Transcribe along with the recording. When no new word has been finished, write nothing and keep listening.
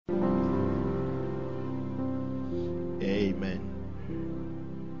Amen.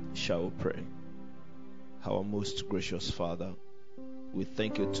 Shall we pray? Our most gracious Father, we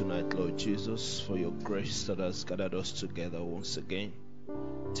thank you tonight, Lord Jesus, for your grace that has gathered us together once again.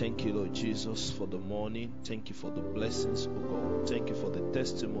 Thank you, Lord Jesus, for the morning. Thank you for the blessings, oh God. Thank you for the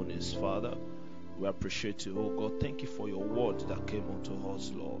testimonies, Father. We appreciate you, oh God. Thank you for your word that came unto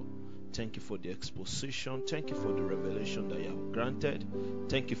us, Lord. Thank you for the exposition. Thank you for the revelation that you have granted.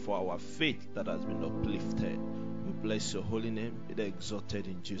 Thank you for our faith that has been uplifted. We bless your holy name. Be thou exalted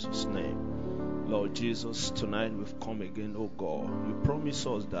in Jesus' name. Lord Jesus, tonight we've come again, oh God. You promise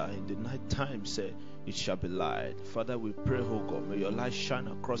us that in the night time, say, it shall be light. Father, we pray, oh God, may your light shine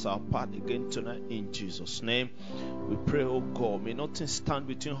across our path again tonight in Jesus' name. We pray, oh God, may nothing stand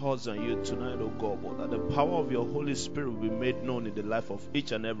between us and you tonight, oh God, but that the power of your Holy Spirit will be made known in the life of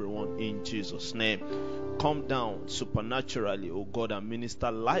each and every one in Jesus' name. Come down supernaturally, oh God, and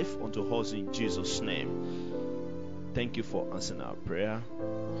minister life unto us in Jesus' name. Thank you for answering our prayer.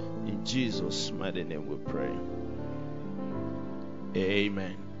 In Jesus' mighty name we pray.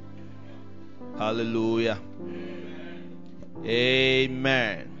 Amen. Hallelujah.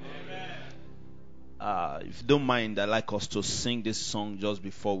 Amen. If you don't mind, I'd like us to sing this song just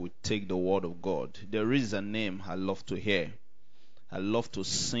before we take the word of God. There is a name I love to hear. I love to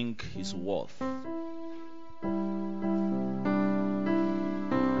sing his worth.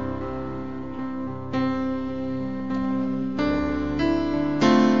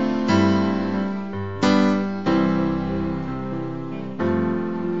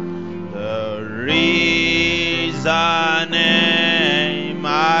 A name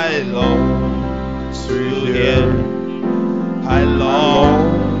I long to hear. I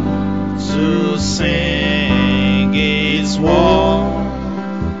long to sing its word.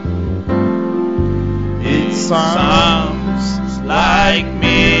 It sounds like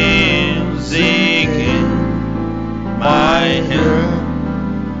music in my ear.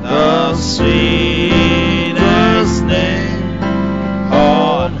 The sweetest name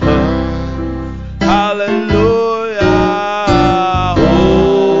on earth. Hallelujah.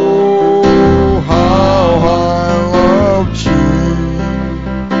 Oh, how I love Jesus.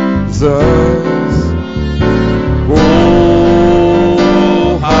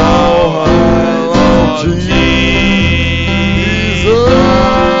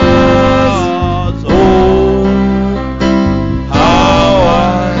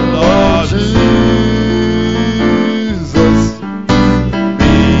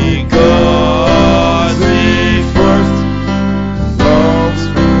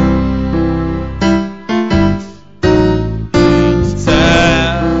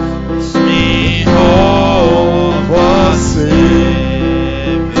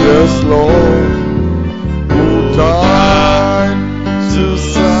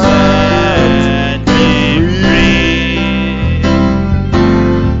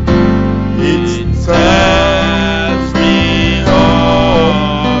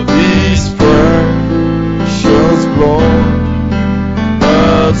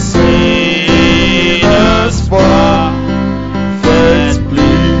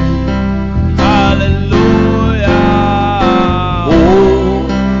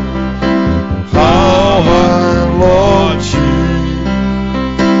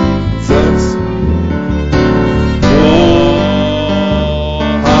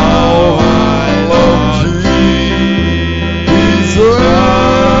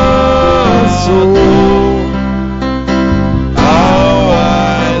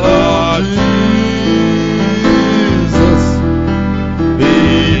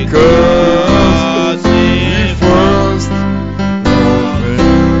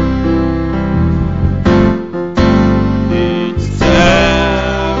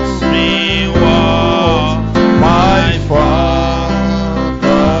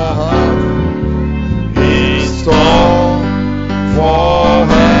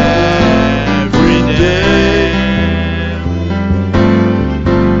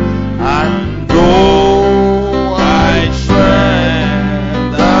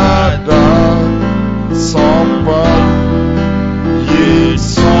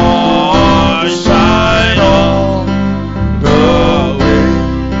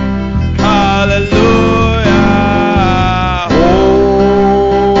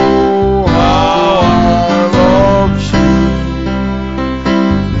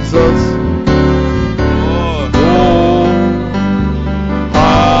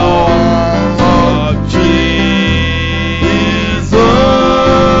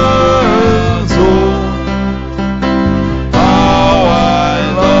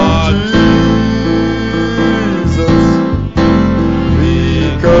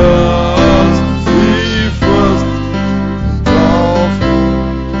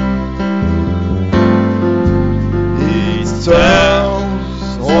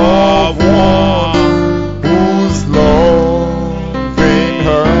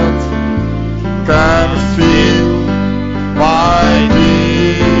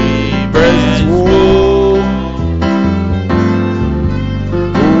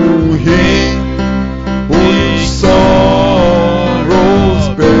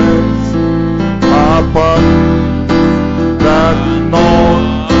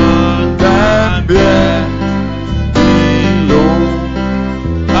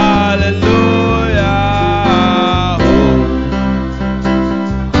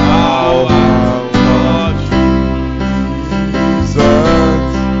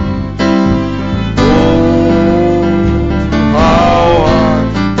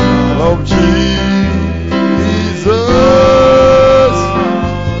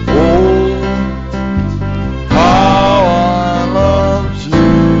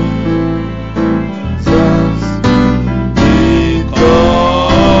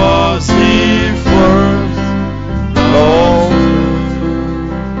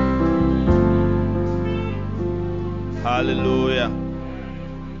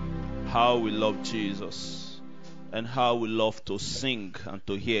 How we love Jesus and how we love to sing and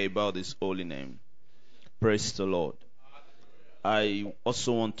to hear about His holy name. Praise the Lord. I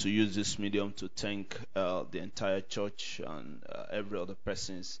also want to use this medium to thank the entire church and every other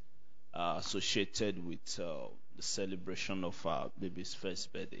persons associated with the celebration of our baby's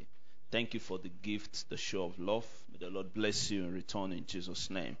first birthday. Thank you for the gift, the show of love. May the Lord bless you in return in Jesus'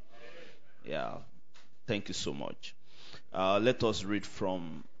 name. Yeah, thank you so much. Let us read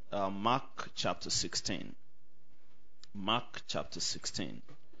from Mark chapter 16. Mark chapter 16.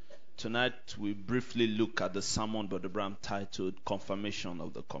 Tonight we briefly look at the sermon by the Bram titled Confirmation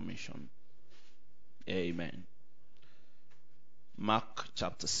of the Commission. Amen. Mark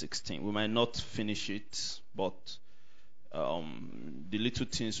chapter 16. We might not finish it, but the little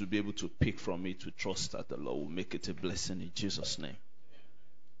things we'll be able to pick from it. We trust that the Lord will make it a blessing in Jesus' name.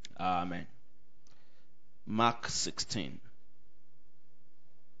 Amen. Mark 16.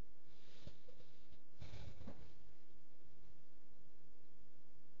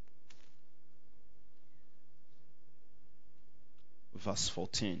 Verse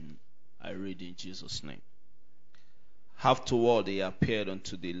 14, I read in Jesus' name. Afterward he appeared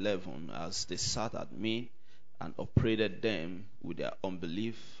unto the 11 as they sat at meat, and upbraided them with their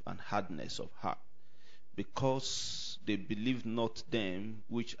unbelief and hardness of heart, because they believed not them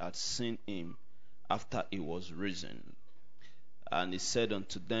which had seen him after he was risen. And he said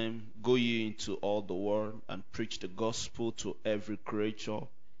unto them, Go ye into all the world, and preach the gospel to every creature.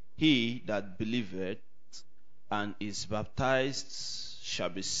 He that believeth and is baptized shall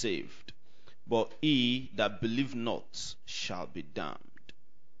be saved, but he that believe not shall be damned.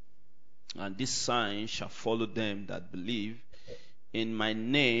 And this sign shall follow them that believe. In my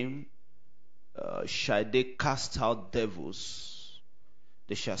name shall they cast out devils.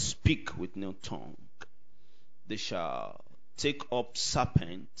 They shall speak with new tongue. They shall take up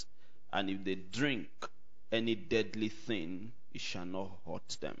serpent, and if they drink any deadly thing, it shall not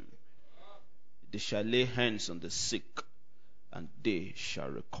hurt them. They shall lay hands on the sick, and they shall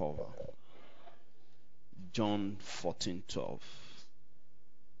recover. John 14:12.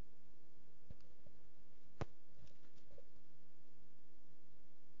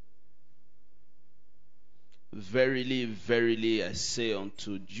 Verily, verily, I say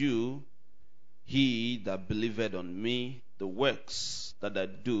unto you, he that believeth on me, the works that I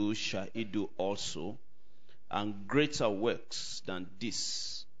do shall he do also, and greater works than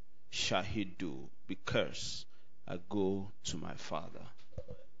this shall he do, because I go to my Father.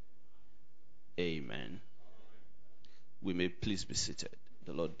 Amen. We may please be seated.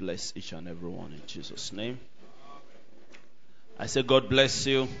 The Lord bless each and every one in Jesus' name. I say God bless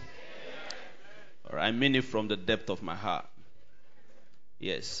you. Or I mean it from the depth of my heart.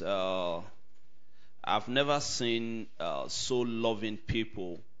 Yes, I've never seen so loving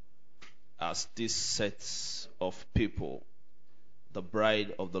people as this set of people, the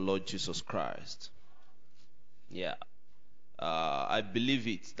bride of the Lord Jesus Christ. Yeah. I believe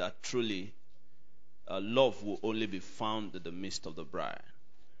it that truly love will only be found in the midst of the bride.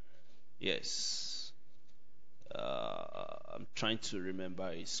 Yes. I'm trying to remember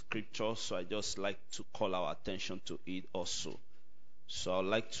a scripture, so I just like to call our attention to it also. So I'd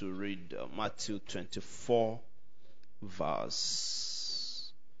like to read Matthew 24,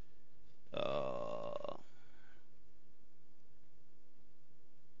 verse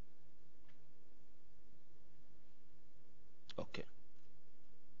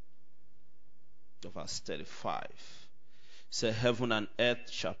verse 35. Say, heaven and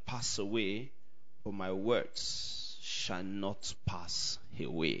earth shall pass away, but my words shall not pass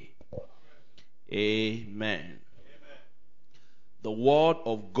away. Amen. The word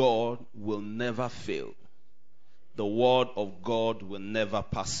of God will never fail. The word of God will never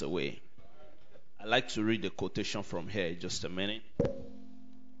pass away. I'd like to read the quotation from here in just a minute.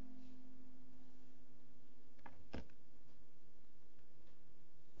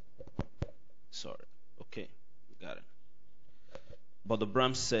 Sorry. Okay, got it. But the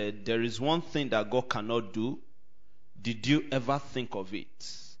Bram said, there is one thing that God cannot do. Did you ever think of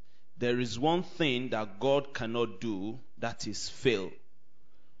it? There is one thing that God cannot do, that is fail.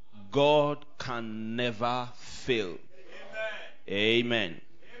 God can never fail. Amen. Amen. Amen.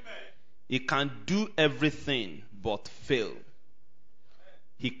 He can do everything but fail.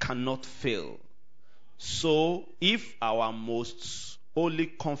 He cannot fail. So if our most holy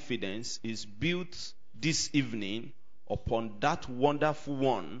confidence is built this evening upon that wonderful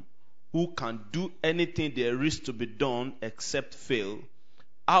one who can do anything there is to be done except fail,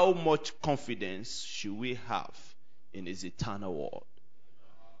 how much confidence should we have in his eternal word?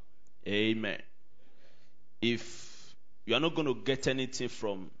 Amen. If you are not going to get anything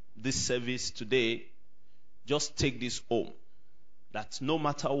from this service today, just take this home. That no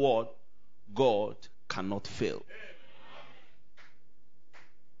matter what, God cannot fail.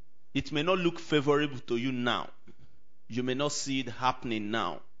 It may not look favorable to you now. You may not see it happening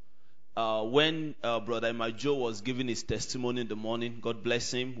now. When Brother Imajo was giving his testimony in the morning, God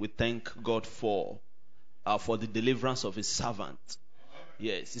bless him. We thank God for the deliverance of his servant.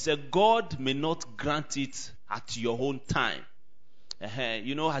 Yes, he said God may not grant it at your own time.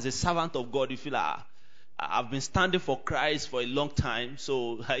 As a servant of God, you feel I've been standing for Christ for a long time.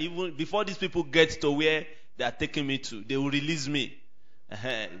 So even before these people get to where they are taking me to, they will release me.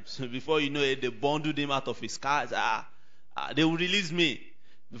 So before you know it, they bundled him out of his cars. They will release me.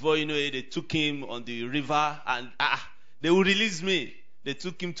 Before you know it, they took him on the river and they will release me. They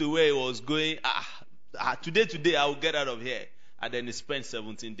took him to where he was going. Today I will get out of here. And then he spent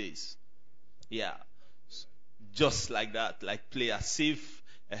 17 days. Yeah. Just like that, like play as if.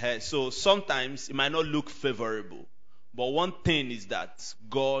 So sometimes it might not look favorable. But one thing is that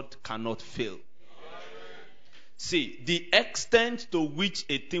God cannot fail. See, the extent to which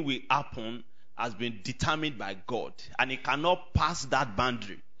a thing will happen has been determined by God. And it cannot pass that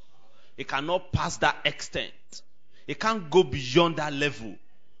boundary. It cannot pass that extent. It can't go beyond that level.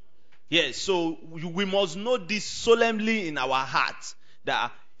 Yes, so we must know this solemnly in our hearts,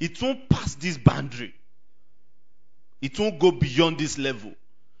 that it won't pass this boundary. It won't go beyond this level.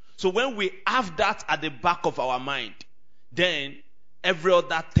 So when we have that at the back of our mind, then every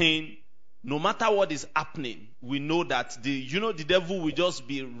other thing, no matter what is happening, we know that the devil will just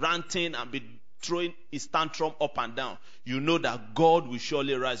be ranting and be throwing his tantrum up and down. You know that God will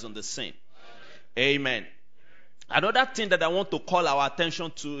surely rise on the scene. Amen. Another thing that I want to call our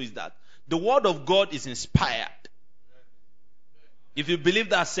attention to is that the word of God is inspired. If you believe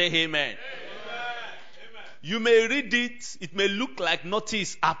that, say amen. Amen. You may read it, it may look like nothing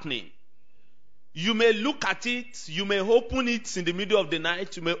is happening. You may look at it, you may open it in the middle of the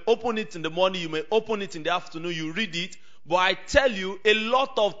night, you may open it in the morning, you may open it in the afternoon, you read it, but I tell you, a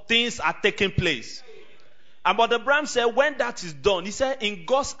lot of things are taking place. And Brother Bram said, when that is done, he said, in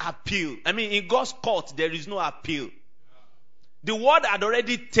God's court, there is no appeal. The word had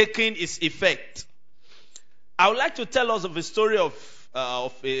already taken its effect. I would like to tell us of a story of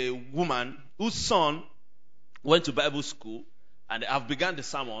a woman whose son went to Bible school, and I've begun the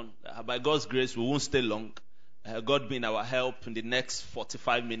sermon. By God's grace, we won't stay long. God being our help, in the next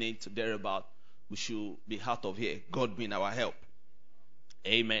 45 minutes, thereabout, we should be out of here. God being our help.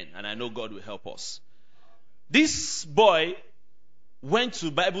 Amen. And I know God will help us. This boy went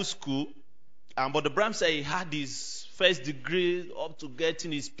to Bible school, and Brother Bram said he had his first degree up to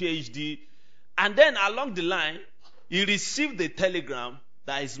getting his PhD. And then along the line, he received a telegram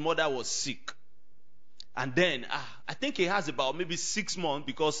that his mother was sick. And then, I think he has about maybe 6 months,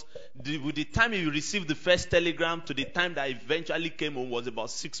 because with the time he received the first telegram to the time that he eventually came home was about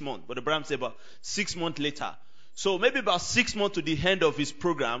 6 months. But Abraham said about 6 months later. So maybe about 6 months to the end of his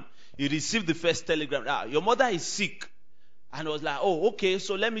program, he received the first telegram. Your mother is sick. And I was like, oh, okay,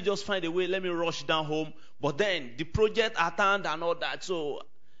 so let me just find a way. Let me rush down home. But then the project at hand and all that. So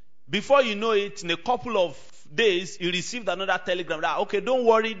before you know it, in a couple of days, he received another telegram. Okay, don't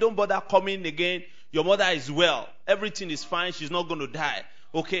worry, don't bother coming again. Your mother is well. Everything is fine. She's not going to die.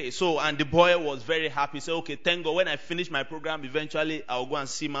 Okay, so, and the boy was very happy. He said, okay, thank God. When I finish my program, eventually I'll go and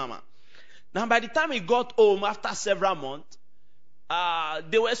see Mama. Now, by the time he got home after several months,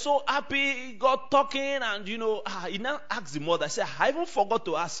 they were so happy. He got talking, and, he now asked the mother, I said, I even forgot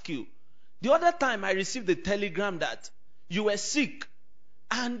to ask you. The other time I received a telegram that you were sick.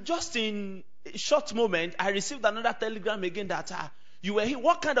 And just in a short moment, I received another telegram again that you were here.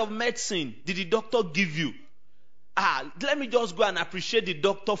 What kind of medicine did the doctor give you? Let me just go and appreciate the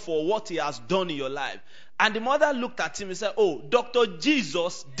doctor for what he has done in your life. And the mother looked at him and said, oh, Dr.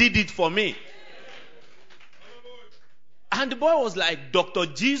 Jesus did it for me. And the boy was like, Dr.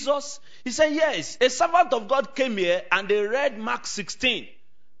 Jesus? He said, yes. A servant of God came here and they read Mark 16.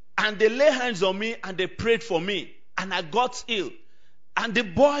 And they laid hands on me and they prayed for me. And I got ill. And the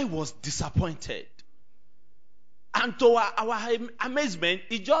boy was disappointed. And to our amazement,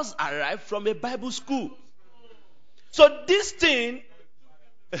 he just arrived from a Bible school. So this thing,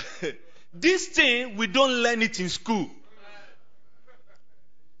 we don't learn it in school.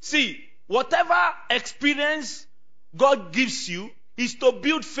 See, whatever experience God gives you is to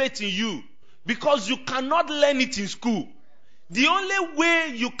build faith in you, because you cannot learn it in school. The only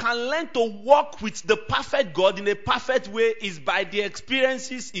way you can learn to walk with the perfect God in a perfect way is by the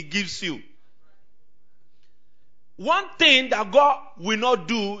experiences He gives you. One thing that God will not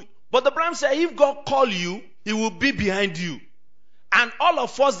do, but the Bible says if God call you, He will be behind you. And all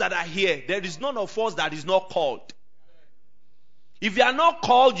of us that are here, there is none of us that is not called. If you are not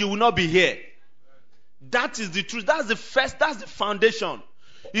called, you will not be here. That is the truth. That's the foundation.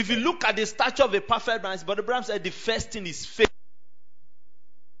 If you look at the stature of a perfect man, but Abraham said the first thing is faith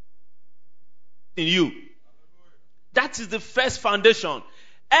in you. That is the first foundation.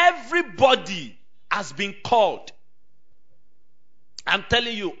 Everybody has been called. I'm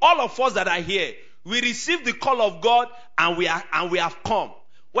telling you, all of us that are here, we received the call of God and we have come.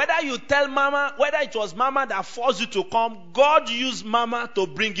 Whether you tell mama, whether it was mama that forced you to come, God used mama to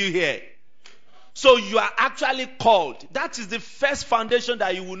bring you here. So you are actually called. That is the first foundation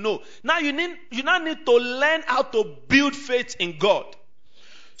that you will know. Now you now need to learn how to build faith in God.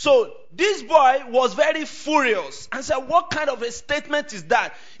 So this boy was very furious and said, what kind of a statement is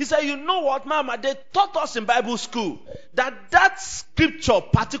that? He said, you know what, mama, they taught us in Bible school that scripture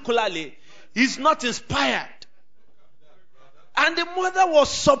particularly is not inspired. And the mother was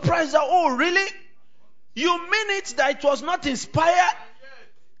surprised that, oh, really? You mean it that it was not inspired?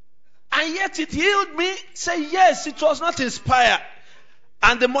 And yet it healed me? Say, yes, it was not inspired.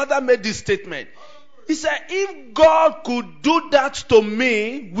 And the mother made this statement. He said, if God could do that to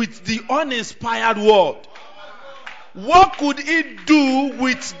me with the uninspired word, what could he do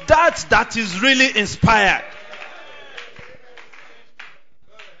with that is really inspired?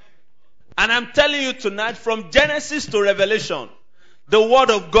 And I'm telling you tonight, from Genesis to Revelation, the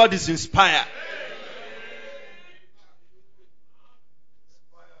word of God is inspired.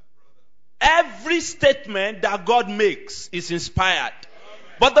 Every statement that God makes is inspired.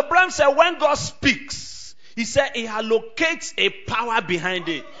 But the Bible said when God speaks, he said he allocates a power behind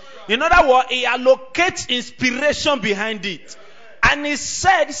it. In other words, he allocates inspiration behind it. And he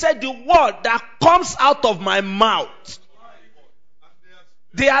said the word that comes out of my mouth,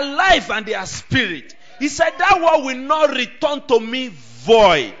 they are life and they are spirit. He said that word will not return to me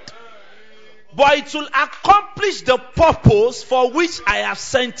void, but it will accomplish the purpose for which I have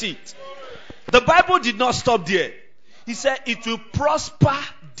sent it. The Bible did not stop there. He said it will prosper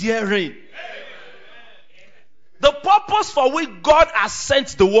therein. The purpose for which God has sent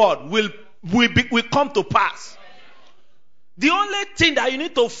the word will come to pass. The only thing that you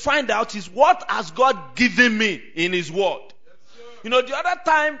need to find out is what has God given me in his word. You know, the other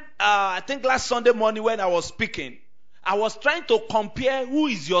time, I think last Sunday morning when I was speaking, I was trying to compare who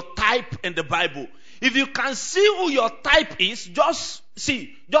is your type in the Bible. If you can see who your type is, just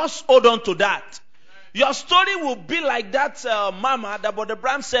hold on to that. Your story will be like that mama that Brother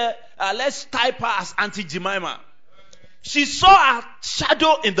Bram said, let's type her as Auntie Jemima. She saw a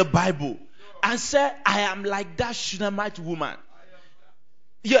shadow in the Bible and said, I am like that Shunammite woman.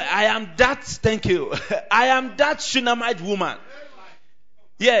 Yeah, I am that, thank you. I am that Shunammite woman.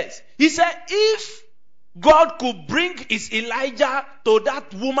 Yes. He said, if God could bring his Elijah to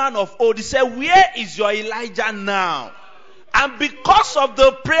that woman of old, he said, where is your Elijah now? And because of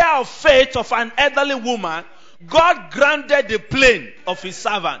the prayer of faith of an elderly woman, God granted the plain of his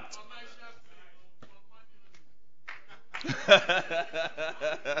servant.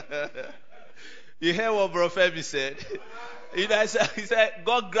 You hear what Prophet said? He said,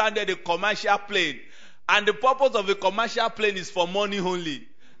 God granted a commercial plane. And the purpose of a commercial plane is for money only.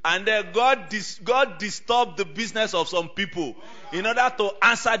 And then God disturbed the business of some people in order to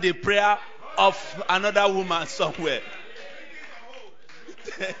answer the prayer of another woman somewhere.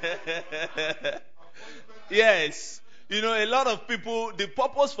 Yes. You know, a lot of people, the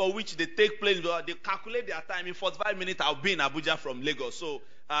purpose for which they take planes, they calculate their time. In 45 minutes, I'll be in Abuja from Lagos. So,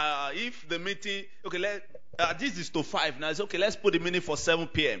 if the meeting, okay, this is to 5 now. It's okay, let's put the meeting for 7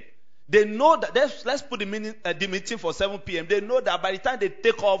 p.m. They know that, let's put the meeting for 7 p.m. They know that by the time they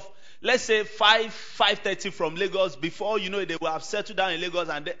take off, let's say 5:30 from Lagos, before you know they will have settled down in Lagos,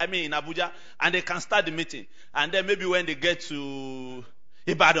 in Abuja, and they can start the meeting. And then maybe when they get to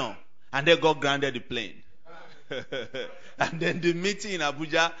Ibadan, and they got granted the plane. And then the meeting in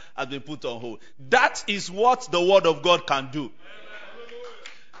Abuja has been put on hold. That is what the word of God can do.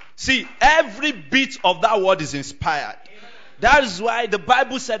 See, every bit of that word is inspired. That is why the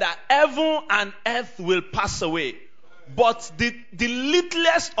Bible said that heaven and earth will pass away. But the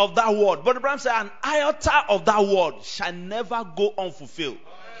littlest of that word, but Abraham said, an iota of that word shall never go unfulfilled.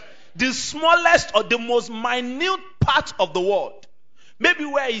 The smallest or the most minute part of the word. Maybe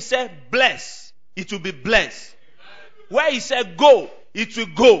where he said bless, it will be blessed. Where he said go, it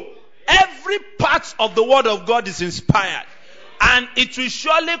will go. Every part of the word of God is inspired. And it will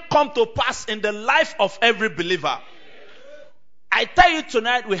surely come to pass in the life of every believer. I tell you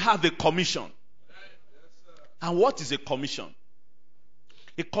tonight, we have a commission. And what is a commission?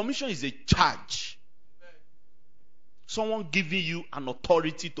 A commission is a charge. someone giving you an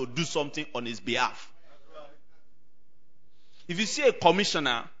authority to do something on his behalf. If you see a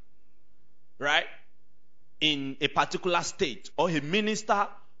commissioner, right, in a particular state, or a minister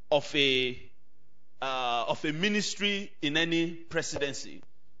of a ministry in any presidency,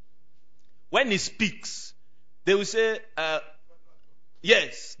 when he speaks, they will say,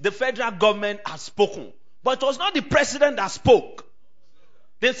 yes, the federal government has spoken. But it was not the president that spoke.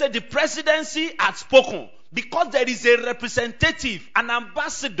 They said the presidency had spoken because there is a representative, an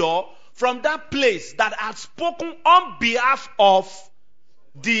ambassador from that place that had spoken on behalf of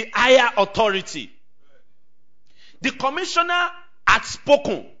the higher authority. The commissioner had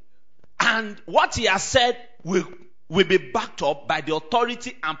spoken, and what he has said will be backed up by the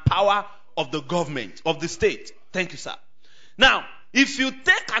authority and power of the government, of the state. Thank you, sir. Now, if you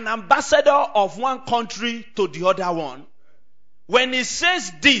take an ambassador of one country to the other one, when he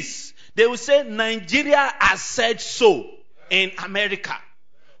says this, they will say Nigeria has said so in America.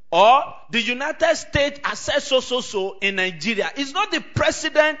 Or the United States has said so in Nigeria. It's not the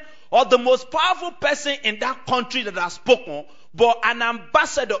president or the most powerful person in that country that has spoken, but an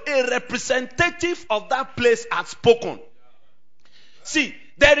ambassador, a representative of that place has spoken. See,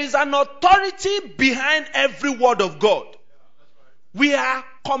 there is an authority behind every word of God. We are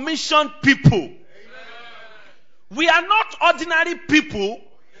commissioned people. We are not ordinary people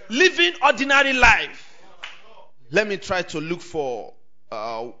living ordinary life. Let me try to look for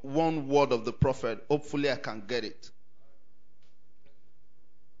one word of the prophet. Hopefully I can get it.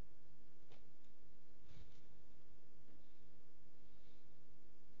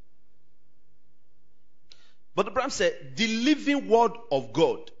 But Abraham said, the living word of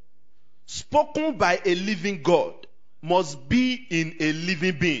God, spoken by a living God, must be in a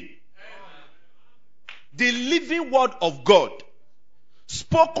living being. The living word of God,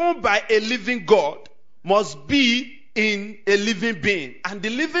 spoken by a living God, must be in a living being. And the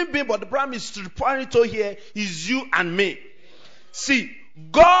living being, but the Abraham is referring to here, is you and me. See,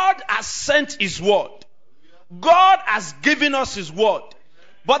 God has sent his word. God has given us his word.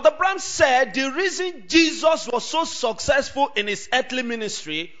 But Abraham said the reason Jesus was so successful in his earthly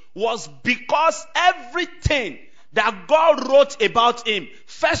ministry was because everything that God wrote about him,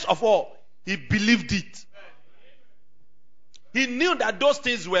 first of all, he believed it. He knew that those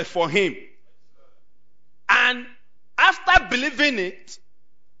things were for him. And after believing it,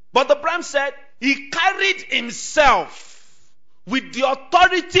 but Abraham said he carried himself with the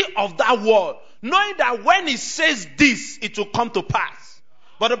authority of that word, knowing that when he says this, it will come to pass.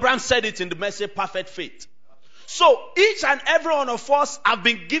 But Abraham said it in the message, perfect faith. So each and every one of us have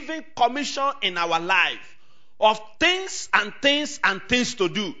been given commission in our life of things and things and things to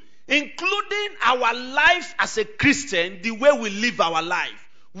do, including our life as a Christian, the way we live our life.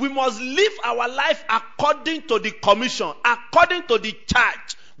 We must live our life according to the commission, according to the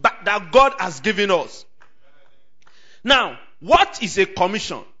charge that God has given us. Now, what is a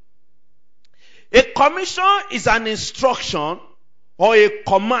commission? A commission is an instruction or a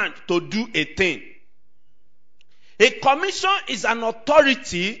command to do a thing. A commission is an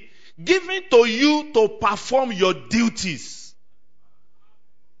authority given to you to perform your duties.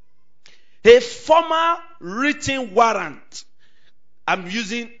 A formal written warrant. I'm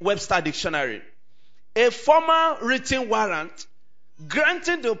using Webster Dictionary. A formal written warrant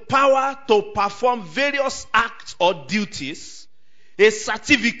granting the power to perform various acts or duties. A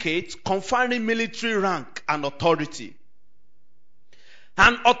certificate conferring military rank and authority.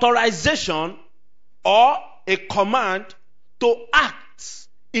 An authorization or a command to act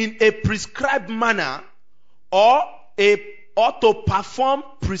in a prescribed manner or to perform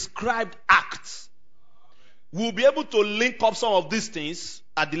prescribed acts. We'll be able to link up some of these things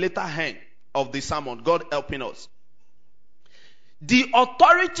at the later end of the sermon, God helping us. The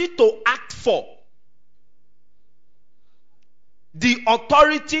authority to act for. The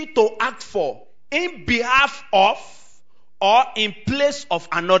authority to act for in behalf of or in place of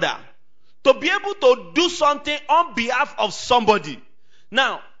another. To be able to do something on behalf of somebody.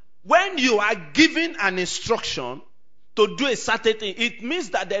 Now, when you are given an instruction to do a certain thing, it means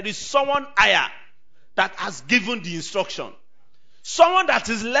that there is someone higher that has given the instruction. Someone that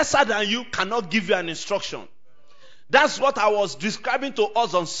is lesser than you cannot give you an instruction. That's what I was describing to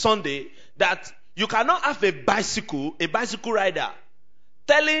us on Sunday, that you cannot have a bicycle rider,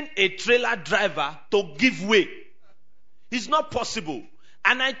 telling a trailer driver to give way. It's not possible.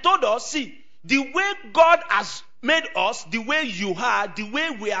 And I told us, see, the way God has made us, the way you are, the way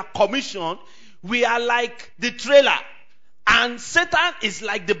we are commissioned, we are like the trailer. And Satan is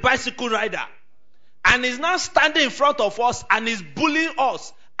like the bicycle rider. And he's now standing in front of us and is bullying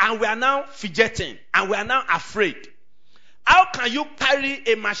us. And we are now fidgeting. And we are now afraid. How can you carry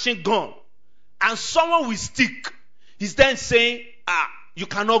a machine gun and someone with stick is then saying, you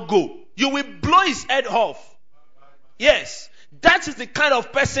cannot go? You will blow his head off. Yes, that is the kind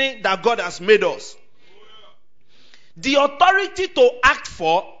of person that God has made us. The authority to act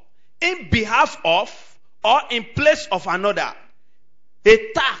for, in behalf of, or in place of another,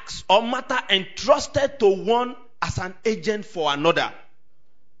 a task or matter entrusted to one as an agent for another.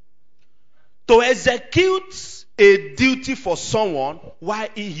 To execute a duty for someone while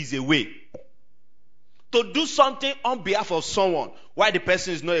he is away. To do something on behalf of someone while the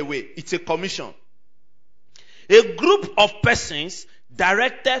person is not away. It's a commission. A group of persons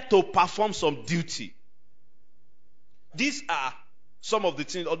directed to perform some duty. These are some of the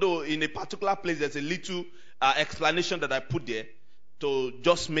things, although in a particular place there's a little explanation that I put there to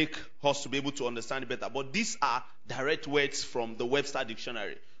just make us to be able to understand it better. But these are direct words from the Webster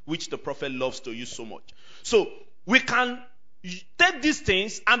Dictionary, which the prophet loves to use so much. So we can take these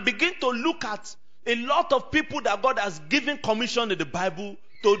things and begin to look at a lot of people that God has given commission in the Bible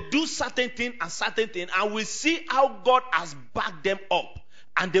to do certain things, and we see how God has backed them up,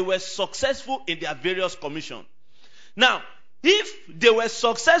 and they were successful in their various commissions. Now, if they were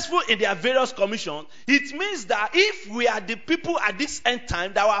successful in their various commissions, it means that if we are the people at this end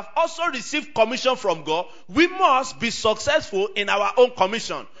time that have also received commission from God, we must be successful in our own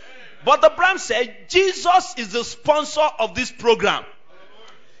commission. But the Abraham said, Jesus is the sponsor of this program.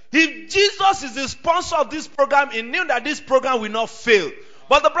 If Jesus is the sponsor of this program, he knew that this program will not fail.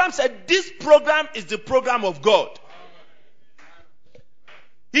 But the Abraham said, this program is the program of God.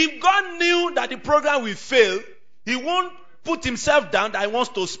 If God knew that the program will fail, he won't put himself down that he wants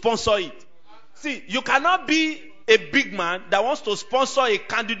to sponsor it. See, you cannot be a big man that wants to sponsor a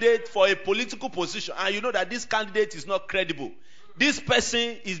candidate for a political position, and you know that this candidate is not credible. This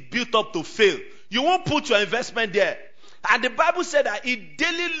person is built up to fail. You won't put your investment there. And the Bible said that he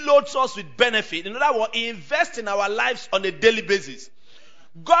daily loads us with benefit. In other words, he invests in our lives on a daily basis.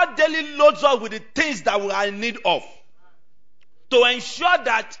 God daily loads us with the things that we are in need of to ensure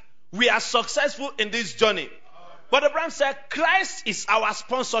that we are successful in this journey. But Abraham said, Christ is our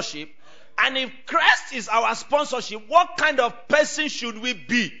sponsorship. And if Christ is our sponsorship, what kind of person should we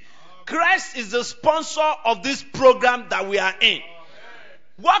be? Christ is the sponsor of this program that we are in.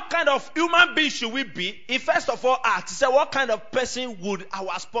 What kind of human being should we be? He first of all asked, he said, what kind of person would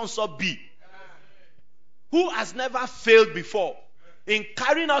our sponsor be? Who has never failed before in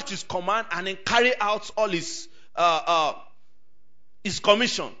carrying out his command and in carrying out all his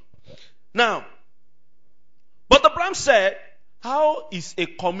commission? Now, but Abraham said, how is a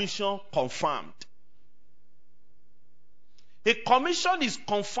commission confirmed? A commission is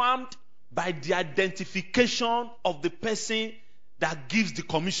confirmed by the identification of the person that gives the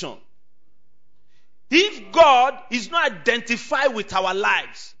commission. If God is not identified with our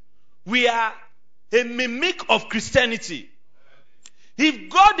lives, we are a mimic of Christianity. If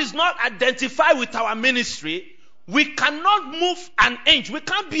God is not identified with our ministry, we cannot move an inch. We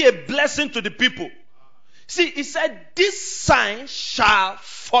can't be a blessing to the people. See, he said, this sign shall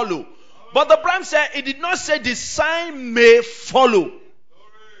follow. But Abraham said, he did not say the sign may follow.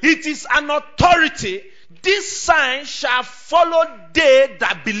 It is an authority. This sign shall follow they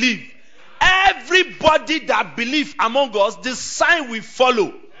that believe. Everybody that believes among us, the sign will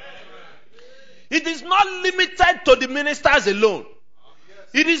follow. It is not limited to the ministers alone.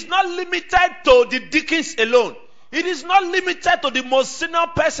 It is not limited to the deacons alone. It is not limited to the most senior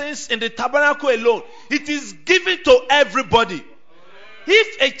persons in the tabernacle alone. It is given to everybody.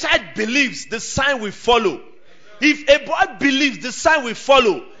 If a child believes, the sign will follow. If a boy believes, the sign will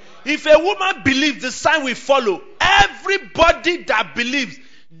follow. If a woman believes, the sign will follow. Everybody that believes,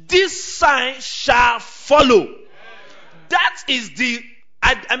 this sign shall follow. That is the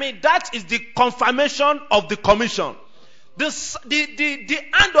confirmation of the commission. The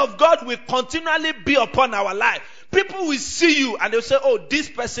hand of God will continually be upon our life. People will see you and they'll say, oh, this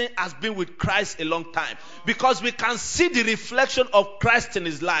person has been with Christ a long time. Because we can see the reflection of Christ in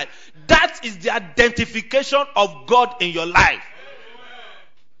his life. That is the identification of God in your life.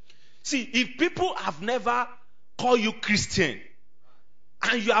 See, if people have never called you Christian,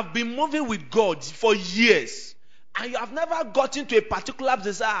 and you have been moving with God for years, and you have never gotten to a particular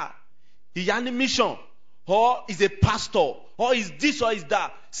desire, he's on a mission, or is a pastor, or is this or is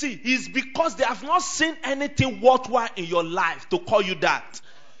that. See, it's because they have not seen anything worthwhile in your life to call you that.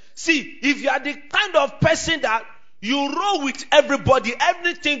 See, if you are the kind of person that you roll with everybody,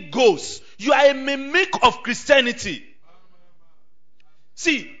 everything goes, you are a mimic of Christianity.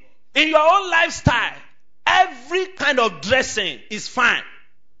 See, in your own lifestyle, every kind of dressing is fine.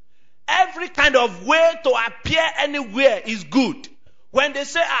 every kind of way to appear anywhere is good. When they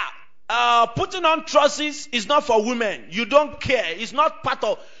say, putting on trousers is not for women, you don't care. It's not part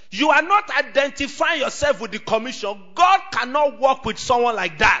of. You are not identifying yourself with the commission. God cannot work with someone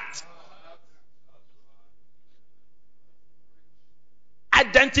like that.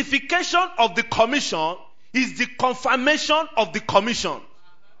 Identification of the commission is the confirmation of the commission.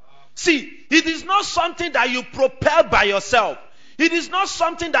 See, it is not something that you propel by yourself. It is not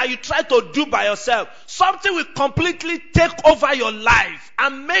something that you try to do by yourself. Something will completely take over your life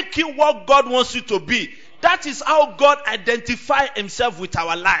and make you what God wants you to be. That is how God identifies himself with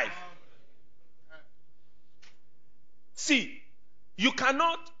our life. See, you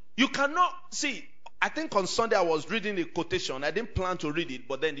cannot, see, I think on Sunday I was reading a quotation. I didn't plan to read it,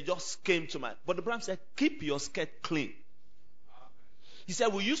 but then it just came to mind. But the Abraham said, keep your skirt clean. He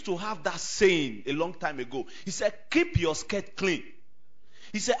said, we used to have that saying a long time ago. He said, keep your skirt clean.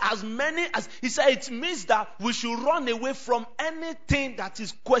 He said, he said, it means that we should run away from anything that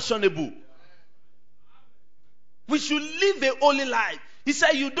is questionable. We should live a holy life. He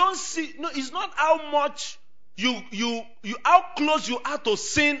said, you don't see, no, it's not how much how close you are to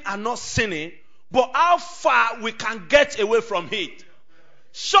sin and not sinning, but how far we can get away from it.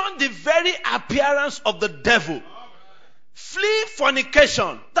 Shun the very appearance of the devil. Flee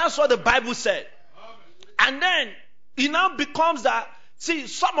fornication. That's what the Bible said. And then it now becomes that, see,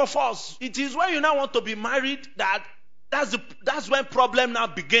 some of us, it is when you now want to be married that's when problem now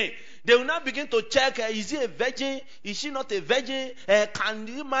begin. They will now begin to check, is he a virgin? Is she not a virgin? Can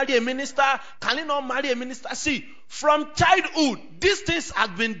he marry a minister? Can he not marry a minister? See, from childhood, these things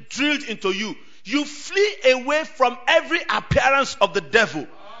have been drilled into you. You flee away from every appearance of the devil.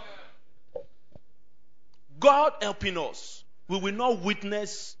 God helping us, we will not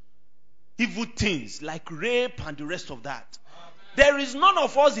witness evil things like rape and the rest of that. There is none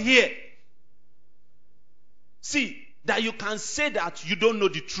of us here, see, that you can say that you don't know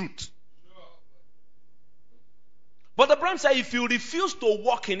the truth. But the Abraham said, if you refuse to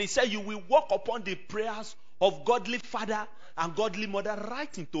walk in, he said, you will walk upon the prayers of godly father and godly mother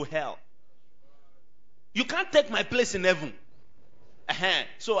right into hell. You can't take my place in heaven.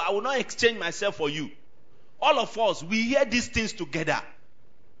 So I will not exchange myself for you. All of us, we hear these things together.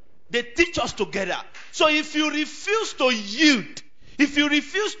 They teach us together. So if you refuse to yield, if you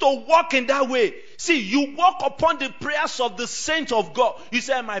refuse to walk in that way, see, you walk upon the prayers of the saints of God. You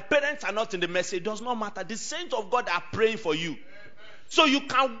say, my parents are not in the message. It does not matter. The saints of God are praying for you. So you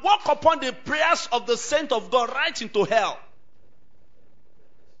can walk upon the prayers of the saints of God right into hell.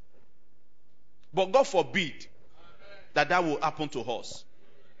 But God forbid that will happen to us.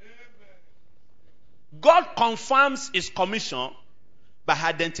 God confirms his commission by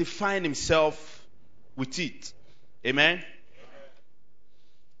identifying himself with it. Amen?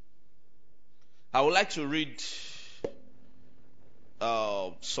 I would like to read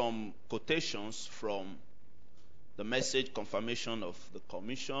some quotations from the message confirmation of the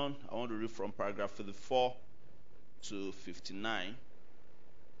commission. I want to read from paragraph 54 to 59.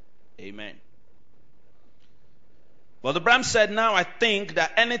 Amen. But Abraham said, now I think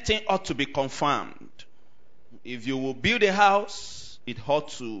that anything ought to be confirmed. If you will build a house, it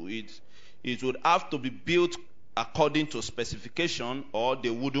would have to be built according to specification, or they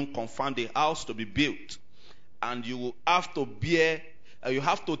wouldn't confirm the house to be built. And you will have to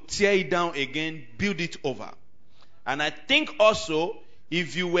tear it down again, build it over. And I think also,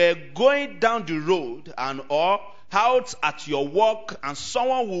 if you were going down the road or out at your work, and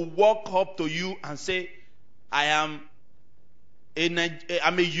someone will walk up to you and say, I'm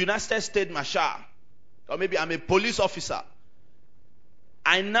a United States Marshal, or maybe I'm a police officer.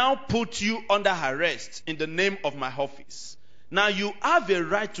 I now put you under arrest in the name of my office. Now you have a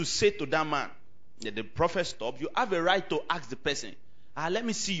right to say to that man, the prophet stopped, you have a right to ask the person, let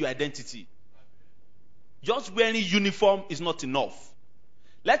me see your identity. Just wearing uniform is not enough.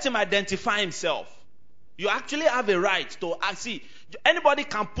 Let him identify himself. You actually have a right to ask. See, anybody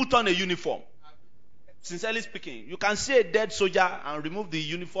can put on a uniform. Sincerely speaking, you can see a dead soldier and remove the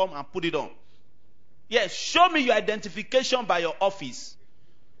uniform and put it on. Yes, show me your identification by your office.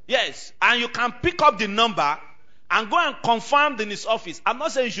 Yes, and you can pick up the number and go and confirm in his office. I'm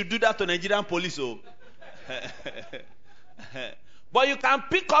not saying you should do that to Nigerian police. But you can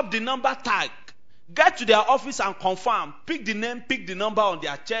pick up the number tag, get to their office and confirm. Pick the name, pick the number on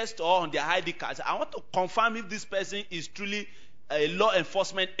their chest or on their ID card. I want to confirm if this person is truly a law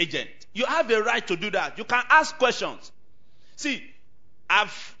enforcement agent. You have a right to do that. You can ask questions. See,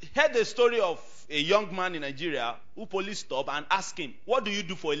 I've heard the story of a young man in Nigeria who police stopped and asked him, what do you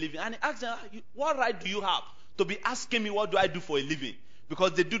do for a living? And he asked him, what right do you have to be asking me what do I do for a living?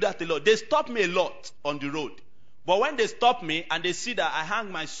 because they do that a lot. They stop me a lot on the road. But when they stop me and they see that I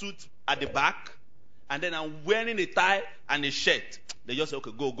hang my suit at the back and then I'm wearing a tie and a shirt, they just say,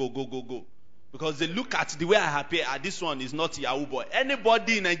 okay, go. Because they look at the way I appear. This one is not Yahoo boy.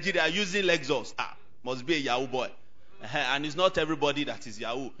 Anybody in Nigeria using Lexus must be a Yahoo boy. And it's not everybody that is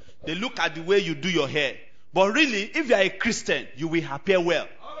Yahoo. They look at the way you do your hair. But really, if you are a Christian, you will appear well.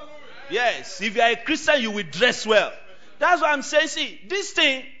 Yes, if you are a Christian, you will dress well. That's why I'm saying, see, this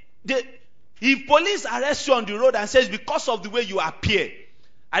thing, if police arrest you on the road and says because of the way you appear,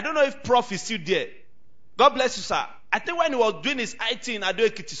 I don't know if Prof is still there. God bless you, sir. I think when he was doing his IT in Ado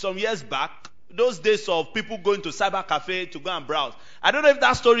Ekiti some years back, those days of people going to cyber cafe to go and browse. I don't know if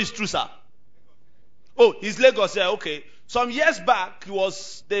that story is true, sir. Oh, he's Lagos, yeah, okay. Some years back,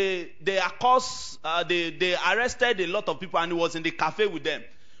 they arrested a lot of people and he was in the cafe with them.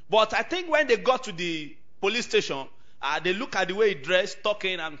 But I think when they got to the police station, they look at the way he dressed,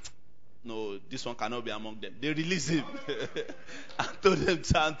 talking, and no, this one cannot be among them. They released him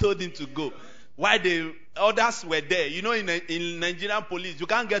and told him to go. While the others were there, you know, in Nigerian police, you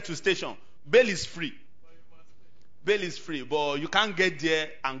can't get to station. Bail is free. Bail is free, but you can't get there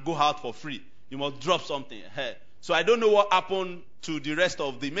and go out for free. You must drop something. So I don't know what happened to the rest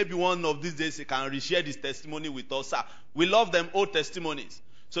of maybe one of these days he can reshare this testimony with us. Sir. We love them old testimonies.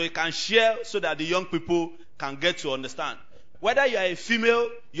 So he can share so that the young people can get to understand. Whether you are a female,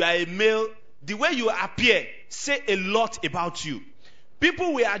 you are a male, the way you appear say a lot about you.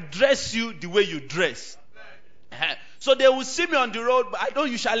 People will address you the way you dress. So they will see me on the road, but I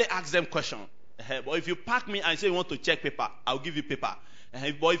don't usually ask them questions. But if you park me and say you want to check paper, I'll give you paper.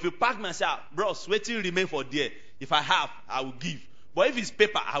 But if you park me and say, bros, waiting remain for there. If I have, I will give. But if it's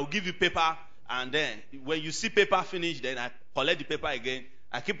paper, I will give you paper. And then when you see paper finish, then I collect the paper again.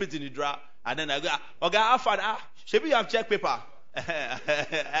 I keep it in the drawer. And then I go, okay, how far? Maybe you have checked paper.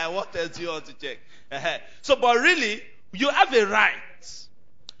 What else do you want to check? So, but really, you have a right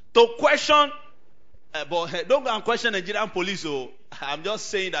to question. But don't go and question Nigerian police. I'm just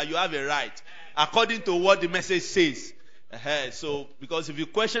saying that you have a right according to what the message says. So, because if you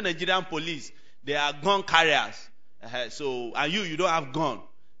question Nigerian police, they are gun carriers. So, and you don't have gun.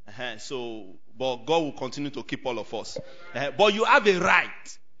 So, but God will continue to keep all of us. But you have a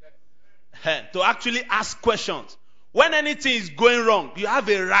right to actually ask questions. When anything is going wrong, you have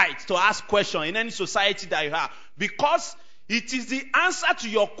a right to ask questions in any society that you have. Because it is the answer to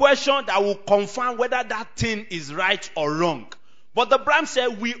your question that will confirm whether that thing is right or wrong. But the Bible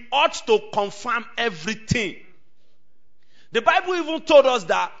said we ought to confirm everything. The Bible even told us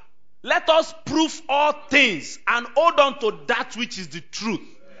that let us prove all things and hold on to that which is the truth.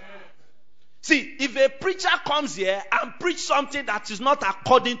 See, if a preacher comes here and preach something that is not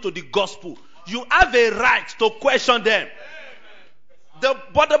according to the gospel, you have a right to question them.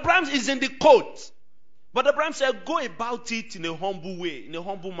 But the Bible is in the quote. But the Bible said, go about it in a humble way, in a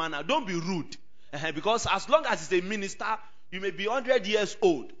humble manner. Don't be rude. Because as long as he's a minister, you may be 100 years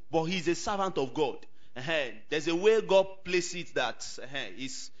old, but he's a servant of God. There's a way God places it that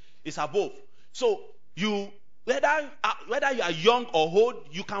is above. So whether you are young or old,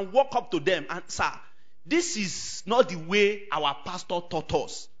 you can walk up to them and say, this is not the way our pastor taught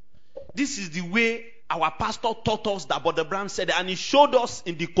us. This is the way our pastor taught us that Brother Bram said, and he showed us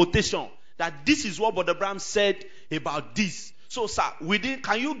in the quotation that this is what Brother Bram said about this. So, sir,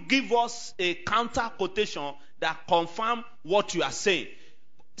 can you give us a counter quotation that confirm what you are saying?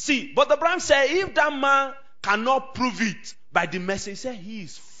 See, Brother Bram said, if that man cannot prove it by the message, he said he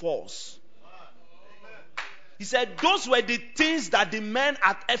is false. He said those were the things that the men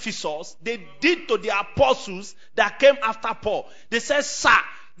at Ephesus, they did to the apostles that came after Paul. They said, sir,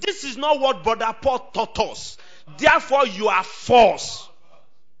 this is not what Brother Paul taught us. Therefore, you are false.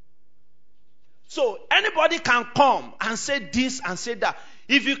 So anybody can come and say this and say that.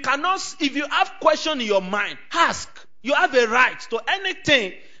 If you have question in your mind, ask. You have a right to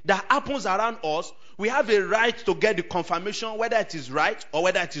anything that happens around us. We have a right to get the confirmation whether it is right or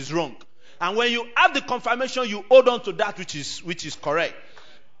whether it is wrong. And when you have the confirmation, you hold on to that which is correct.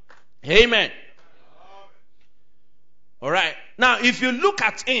 Amen. All right. Now, if you look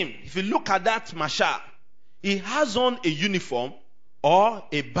at him, if you look at that Marshal, he has on a uniform or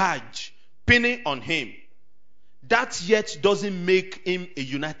a badge pinning on him. That yet doesn't make him a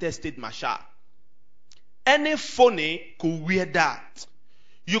United States Marshal. Any phony could wear that.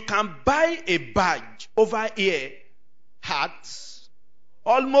 You can buy a badge over here, hats,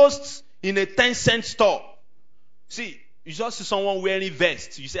 almost in a 10-cent store. See, you just see someone wearing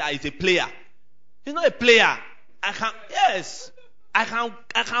vest. You say, he's a player. He's not a player. I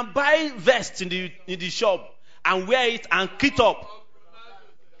can buy vest in the shop and wear it and kit up.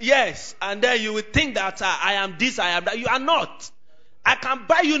 Yes, and then you will think that I am this, I am that. You are not. I can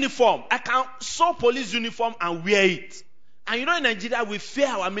buy uniform. I can sew police uniform and wear it. And you know, in Nigeria, we fear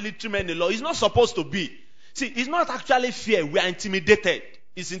our military men in law. It's not supposed to be. See, it's not actually fear. We are intimidated.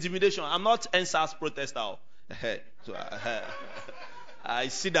 It's intimidation. I'm not NSAS protester. So, I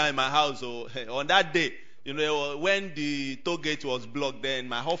sit down in my house. On that day, you know, when the toll gate was blocked, then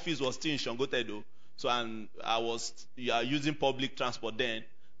my office was still in Shangotedo. So I was using public transport then.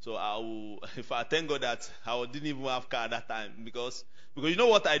 So I thank God that I didn't even have car at that time because you know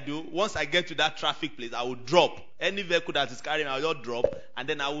what I do? Once I get to that traffic place, I will drop any vehicle that is carrying. I will just drop and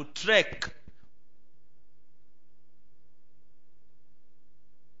then I will trek.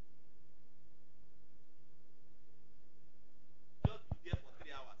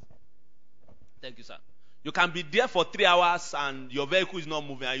 Thank you, sir. You can be there for 3 hours and your vehicle is not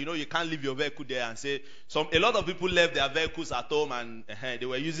moving, and you know you can't leave your vehicle there and say a lot of people left their vehicles at home and they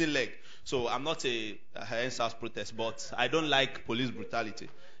were using leg. So I'm not a NSAS protest, but I don't like police brutality.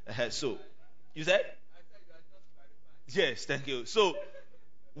 So you said? Yes, thank you. So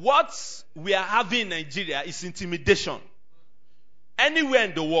what we are having in Nigeria is intimidation. Anywhere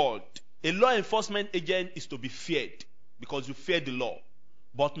in the world, a law enforcement agent is to be feared because you fear the law,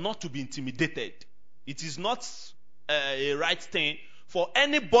 but not to be intimidated. It is not a right thing for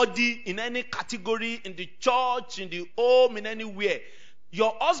anybody in any category, in the church, in the home, in anywhere.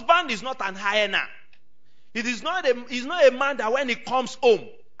 Your husband is not an hyena. He's not a man that when he comes home,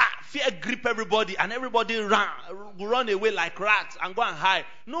 fear grip everybody and everybody run away like rats and go and hide.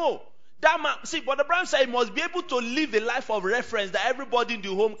 No. That man, see, but the Bible says he must be able to live a life of reference that everybody in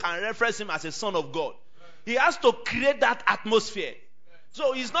the home can reference him as a son of God. He has to create that atmosphere.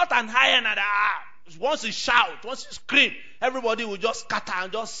 So he's not an hyena that once he shout, once he scream, everybody will just scatter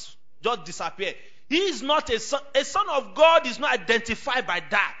and just disappear. He is not a son. A son of God is not identified by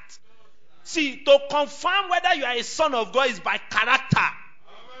that. See, to confirm whether you are a son of God is by character. Amen.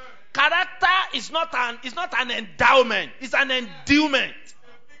 Character is not an endowment. It's an endowment.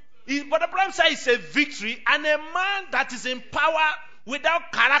 But the Bible says it's a victory, and a man that is in power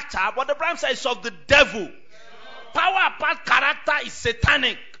without character, but the Bible says it's of the devil. Power apart character is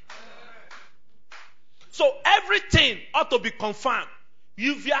satanic. So everything ought to be confirmed.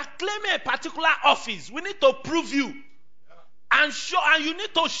 If you are claiming a particular office, we need to prove you. And you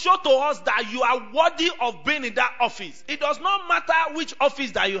need to show to us that you are worthy of being in that office. It does not matter which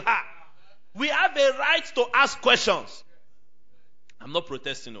office that you have. We have a right to ask questions. I'm not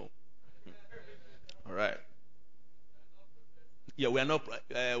protesting, no. All right. Yeah, we are not.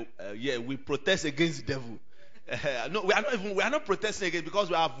 We protest against the devil. No, we are not protesting against because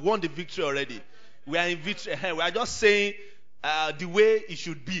we have won the victory already. We are in victory. We are just saying the way it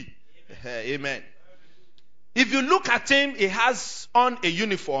should be. Amen. If you look at him, he has on a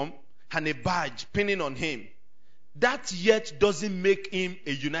uniform and a badge pinning on him. That yet doesn't make him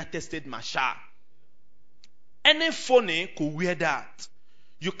a United States Marshal. Any phony could wear that.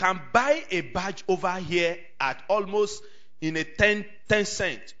 You can buy a badge over here at almost in a 10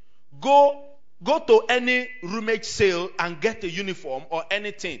 cent. Go to any roomage sale and get a uniform or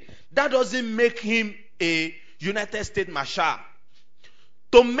anything. That doesn't make him a United States Marshal.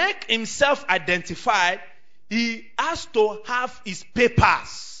 To make himself identified, he has to have his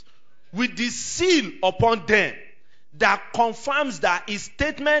papers with the seal upon them that confirms that his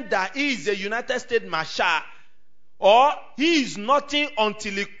statement that he is a United States Marshal or he is nothing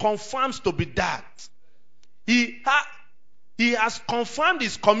until he confirms to be that. He has confirmed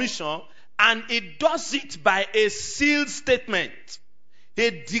his commission and he does it by a sealed statement. A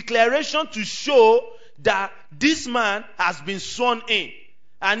declaration to show that this man has been sworn in.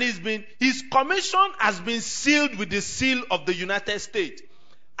 And his commission has been sealed with the seal of the United States.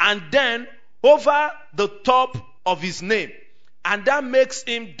 And then over the top of his name. And that makes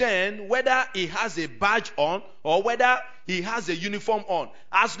him then, whether he has a badge on or whether he has a uniform on.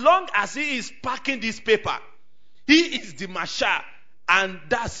 As long as he is packing this paper, he is the marshal and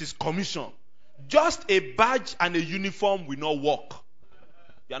that's his commission. Just a badge and a uniform will not work.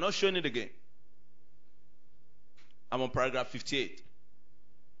 You are not showing it again. I'm on paragraph 58.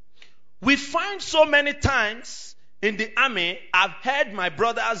 We find so many times in the army, I've heard my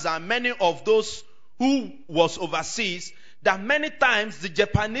brothers and many of those who was overseas, that many times the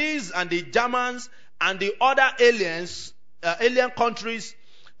Japanese and the Germans and the other alien countries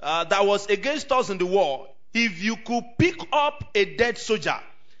that was against us in the war, if you could pick up a dead soldier,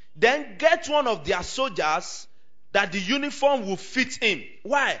 then get one of their soldiers that the uniform will fit him.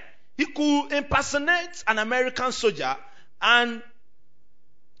 Why? He could impersonate an American soldier and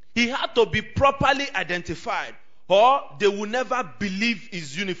he had to be properly identified. or they will never believe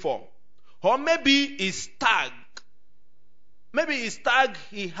his uniform. Or maybe his tag. Maybe his tag,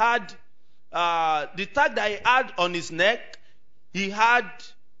 he had, the tag that he had on his neck, he had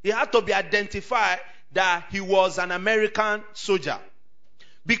to be identified that he was an American soldier.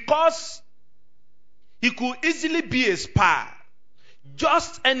 Because he could easily be a spy.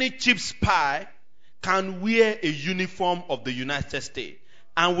 Just any cheap spy can wear a uniform of the United States.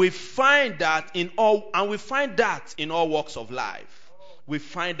 And we find that in all walks of life. We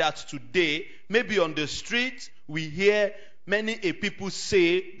find that today, maybe on the street, we hear many people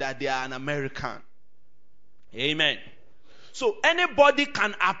say that they are an American. Amen. So anybody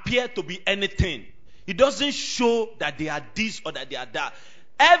can appear to be anything. It doesn't show that they are this or that they are that.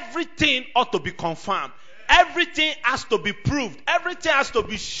 Everything ought to be confirmed. Everything has to be proved. Everything has to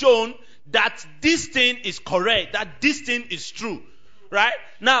be shown that this thing is correct, that this thing is true. Right?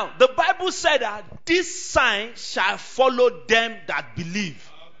 Now, the Bible said that this sign shall follow them that believe.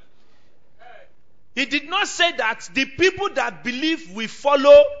 It did not say that the people that believe will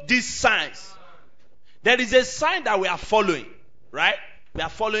follow these signs. There is a sign that we are following. Right? We are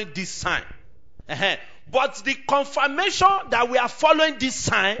following this sign. But the confirmation that we are following this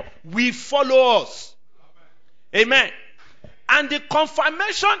sign will follow us. Amen. And the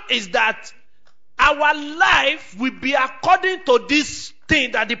confirmation is that our life will be according to this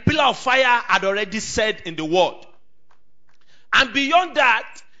thing that the pillar of fire had already said in the word. And beyond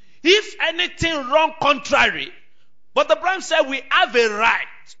that, if anything wrong contrary, but the Bible said we have a right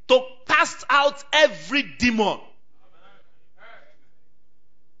to cast out every demon.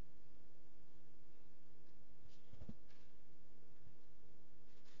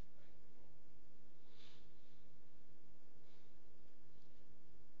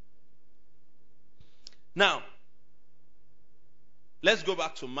 Now, let's go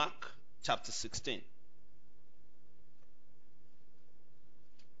back to Mark chapter 16.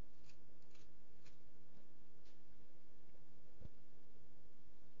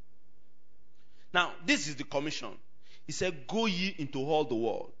 Now, this is the commission. He said, go ye into all the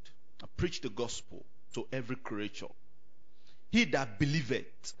world and preach the gospel to every creature. He that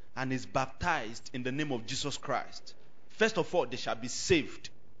believeth and is baptized in the name of Jesus Christ, first of all, they shall be saved.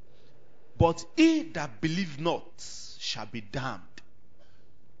 But he that believe not shall be damned.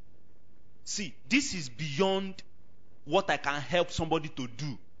 See, this is beyond what I can help somebody to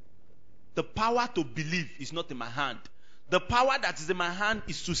do. The power to believe is not in my hand. The power that is in my hand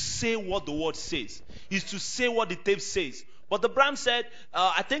is to say what the word says. Is to say what the tape says. But the Bram said,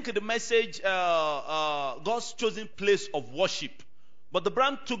 I think in the message, God's chosen place of worship. But the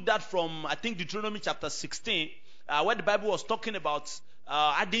Bram took that from, I think, Deuteronomy chapter 16, where the Bible was talking about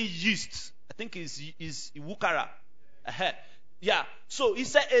adding yeast. I think is wukara. Yeah. So he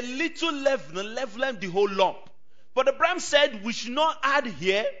said a little leaven the whole lump. But the Bram said we should not add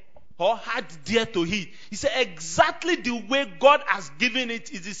here or add there to it. He said exactly the way God has given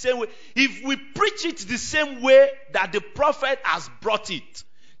it is the same way. If we preach it the same way that the prophet has brought it,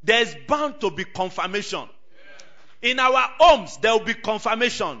 there's bound to be confirmation. In our homes, there will be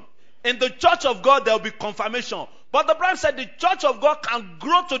confirmation. In the church of God, there will be confirmation. But the Bible said the church of God can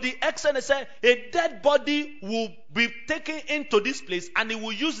grow to the extent they said a dead body will be taken into this place and he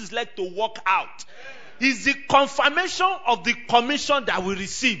will use his leg to walk out. It's the confirmation of the commission that we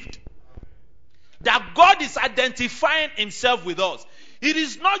received. That God is identifying himself with us. It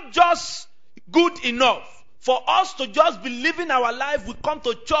is not just good enough for us to just be living our life. We come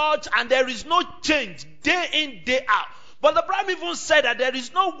to church and there is no change day in, day out. But the Bible even said that there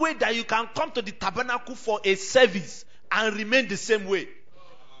is no way that you can come to the tabernacle for a service and remain the same way.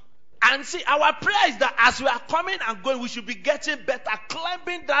 And see, our prayer is that as we are coming and going, we should be getting better,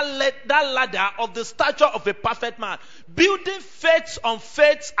 climbing that ladder of the stature of a perfect man, building faith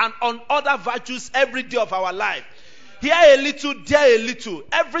and on other virtues every day of our life. Here a little, there a little,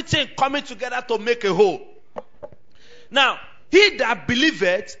 everything coming together to make a whole. Now, he that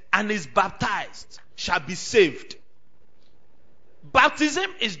believeth and is baptized shall be saved. Baptism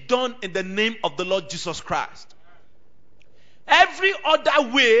is done in the name of the Lord Jesus Christ. Every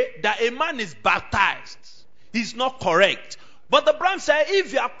other way that a man is baptized is not correct. But the Bible said,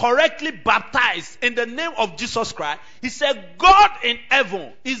 if you are correctly baptized in the name of Jesus Christ, he said, God in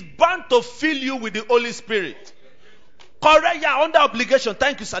heaven is bound to fill you with the Holy Spirit. Correct, yeah, under obligation.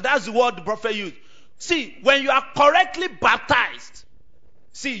 Thank you, sir. That's the word the prophet used. See, when you are correctly baptized,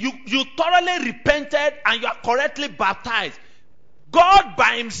 see, you thoroughly repented and you are correctly baptized. God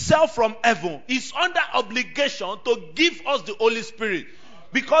by himself from heaven is under obligation to give us the Holy Spirit.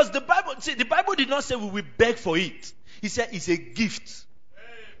 Because the Bible did not say we will beg for it. He said it's a gift.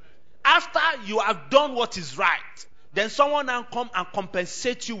 After you have done what is right, then someone now come and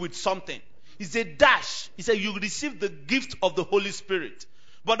compensate you with something. It's a dash. He said you receive the gift of the Holy Spirit.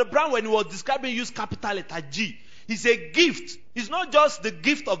 But the Brown, when he was describing, used capital letter G. It's a gift. It's not just the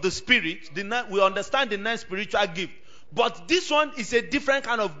gift of the Spirit. We understand the non-spiritual gift. But this one is a different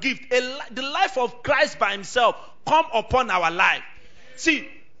kind of gift. The life of Christ by himself come upon our life. See,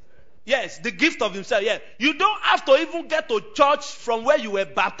 yes, the gift of himself. Yeah. You don't have to even get to church from where you were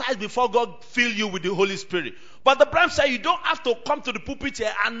baptized before God fill you with the Holy Spirit. But the Bible says you don't have to come to the pulpit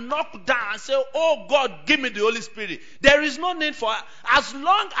here and knock down and say, oh God, give me the Holy Spirit. There is no need for it. As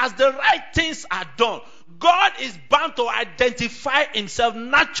long as the right things are done, God is bound to identify himself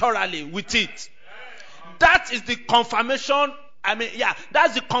naturally with it. That is the confirmation.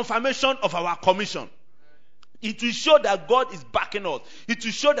 That's the confirmation of our commission. It will show that God is backing us. It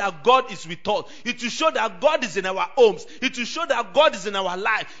will show that God is with us. It will show that God is in our homes. It will show that God is in our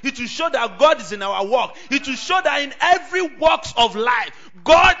life. It will show that God is in our work. It will show that in every walks of life,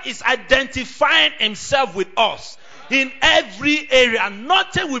 God is identifying himself with us. In every area,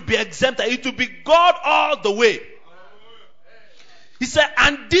 nothing will be exempted. It will be God all the way. He said,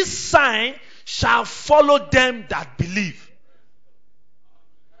 and this sign shall follow them that believe.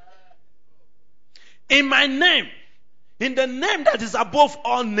 In my name, in the name that is above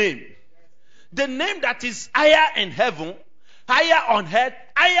all name, the name that is higher in heaven, higher on earth,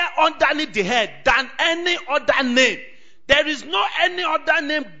 higher underneath the head than any other name. There is no any other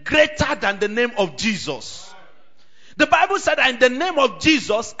name greater than the name of Jesus. The Bible said that in the name of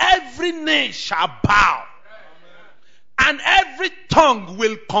Jesus, every knee shall bow. And every tongue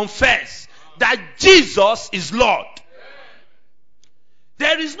will confess that Jesus is Lord.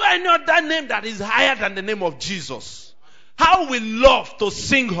 There is no any other name that is higher than the name of Jesus. How we love to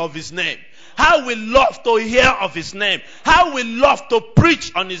sing of his name. How we love to hear of his name. How we love to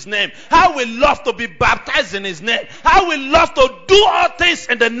preach on his name. How we love to be baptized in his name. How we love to do all things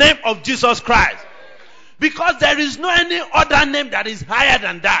in the name of Jesus Christ. Because there is no any other name that is higher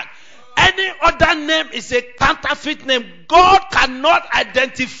than that. Any other name is a counterfeit name. God cannot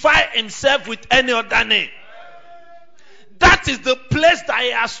identify himself with any other name. That is the place that he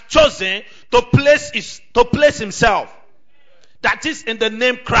has chosen to place himself. That is in the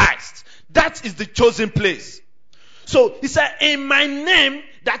name Christ. That is the chosen place. So he said, in my name,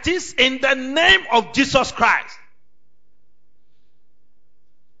 that is in the name of Jesus Christ,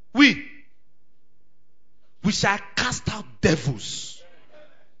 we shall cast out devils.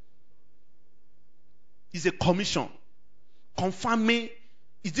 It's a commission. Confirming,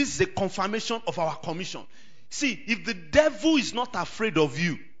 this is a confirmation of our commission. See, if the devil is not afraid of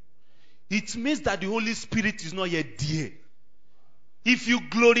you, it means that the Holy Spirit is not yet there. If you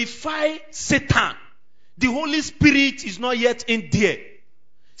glorify Satan, the Holy Spirit is not yet in there.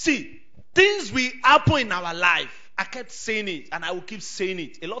 See, things will happen in our life. I kept saying it and I will keep saying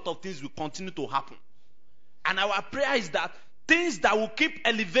it. A lot of things will continue to happen. And our prayer is that things that will keep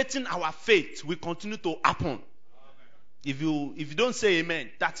elevating our faith will continue to happen. If you don't say amen,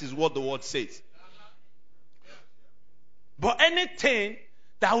 that is what the word says. But anything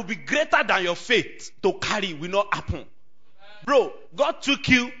that will be greater than your faith to carry will not happen. Bro, God took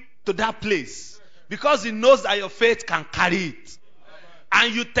you to that place because he knows that your faith can carry it.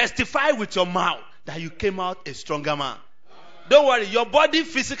 And you testify with your mouth that you came out a stronger man. Don't worry, your body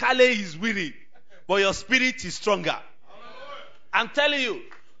physically is weary, but your spirit is stronger. I'm telling you.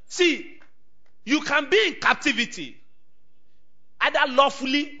 See, you can be in captivity, either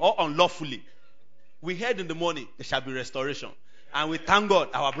lawfully or unlawfully. We heard in the morning, there shall be restoration. And we thank God,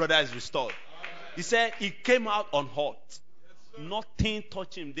 our brother is restored. He said he came out unhurt. Nothing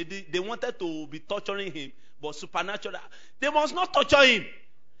touched him. They wanted to be torturing him, but supernatural. They must not torture him.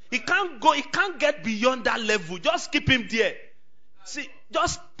 He can't get beyond that level. Just keep him there. See,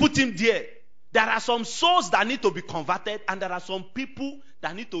 just put him there. There are some souls that need to be converted, and there are some people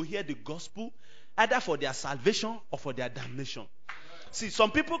that need to hear the gospel, either for their salvation or for their damnation. See,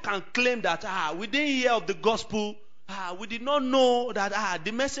 some people can claim that we didn't hear of the gospel. We did not know that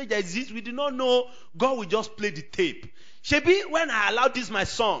the message exists. We did not know. God will just play the tape. Shebi, when I allowed this my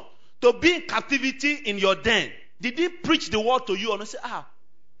son to be in captivity in your den, did he preach the word to you? And I say,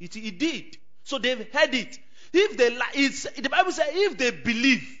 he did. So they've heard it. The Bible says, if they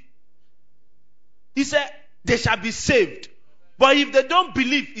believe, he said, they shall be saved. But if they don't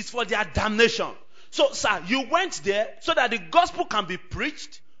believe, it's for their damnation. So, sir, you went there so that the gospel can be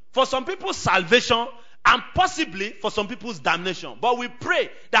preached for some people's salvation and possibly for some people's damnation. But we pray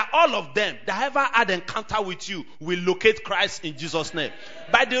that all of them that ever had encounter with you will locate Christ in Jesus' name.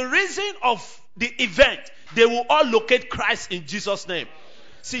 By the reason of the event, they will all locate Christ in Jesus' name.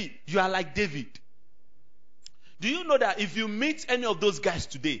 See, you are like David. Do you know that if you meet any of those guys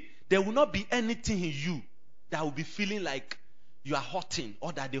today, there will not be anything in you that will be feeling like you are hurting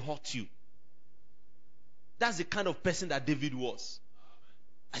or that they hurt you? That's the kind of person that David was.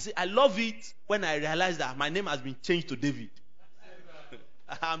 I say, I love it when I realize that my name has been changed to David.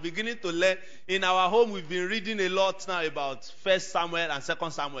 I'm beginning to learn. In our home, we've been reading a lot now about 1 Samuel and 2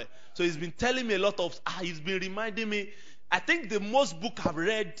 Samuel. So he's been telling me a lot of, he's been reminding me. I think the most book I've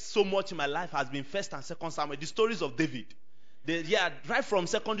read so much in my life has been 1 and 2 Samuel, the stories of David. Right from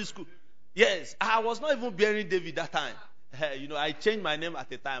secondary school. Yes, I was not even bearing David that time. I changed my name at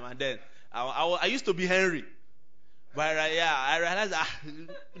the time, and then I used to be Henry. But I realized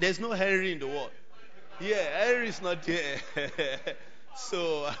there's no Henry in the world. Yeah, Henry is not there.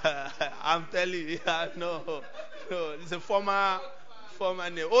 So I'm telling you, no, it's a former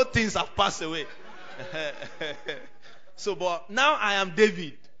name. All things have passed away. So, but now I am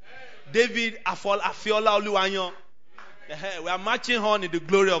David. David Afolayan. We are marching on in the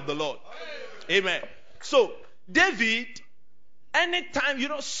glory of the Lord. Amen. So, David, anytime,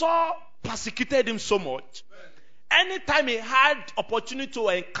 Saul persecuted him so much. Anytime he had opportunity to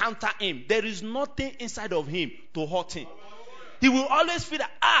encounter him, there is nothing inside of him to hurt him. He will always feel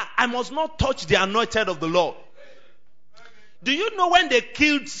that, I must not touch the anointed of the Lord. Do you know when they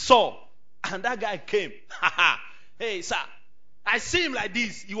killed Saul and that guy came? Hey, sir, I see him like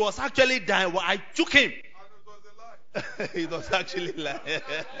this. He was actually dying. Well, I took him. It was actually like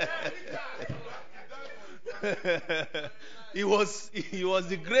he was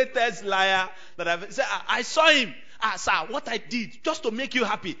the greatest liar that I've said. I saw him. Sir, what I did just to make you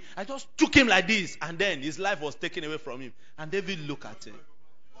happy, I just took him like this, and then his life was taken away from him. And David looked at him.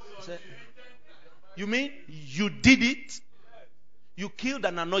 He said, you mean you did it? You killed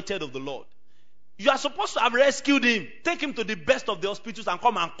an anointed of the Lord. You are supposed to have rescued him, take him to the best of the hospitals and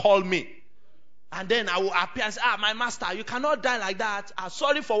come and call me. And then I will appear and say, my master, you cannot die like that. I'm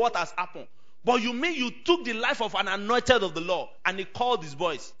sorry for what has happened. But you mean you took the life of an anointed of the Lord, and he called his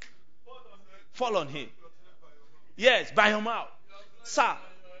boys. Fall on him. Yes, by your mouth. Sir,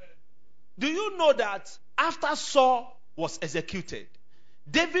 do you know that after Saul was executed,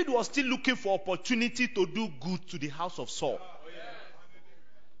 David was still looking for opportunity to do good to the house of Saul.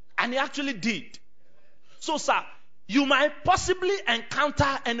 And he actually did. So, sir, you might possibly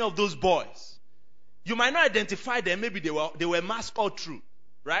encounter any of those boys. You might not identify them. Maybe they were masked all through.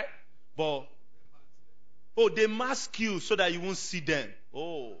 Right? But, they mask you so that you won't see them.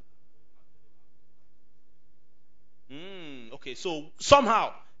 Okay, so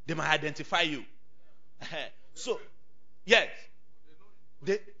somehow they might identify you. So, yes.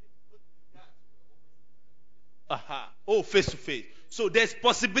 Face to face. So there's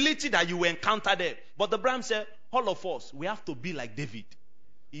possibility that you will encounter them. But the Bram said, all of us, we have to be like David.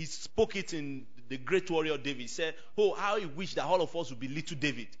 He spoke it in the great warrior David. He said, how he wished that all of us would be little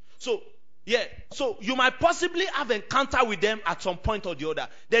David. So, so you might possibly have encounter with them at some point or the other.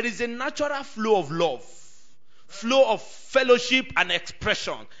 There is a natural flow of love, flow of fellowship and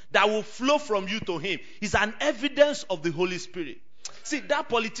expression that will flow from you to him. It's an evidence of the Holy Spirit. See, that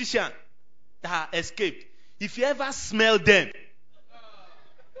politician that escaped, if you ever smell them,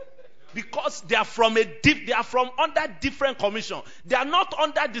 because they are from under different commission, they are not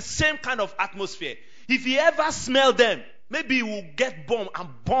under the same kind of atmosphere. If you ever smell them, maybe you will get bombed and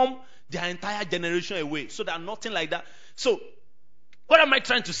bomb their entire generation away. So that nothing like that. So, what am I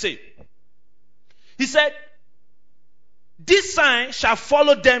trying to say? He said, this sign shall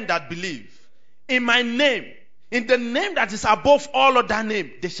follow them that believe. In my name, in the name that is above all other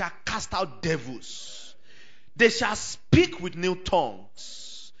name, they shall cast out devils. They shall speak with new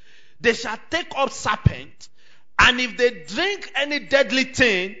tongues. They shall take up serpent. And if they drink any deadly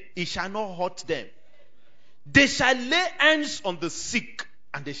thing, it shall not hurt them. They shall lay hands on the sick,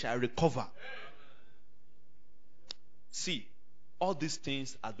 and they shall recover. See, all these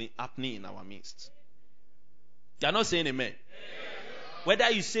things have been happening in our midst. You are not saying amen. Amen. Whether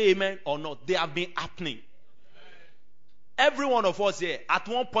you say amen or not, they have been happening. Every one of us here, at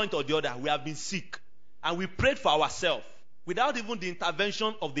one point or the other, we have been sick. And we prayed for ourselves without even the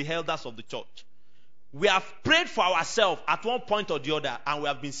intervention of the elders of the church. We have prayed for ourselves at one point or the other, and we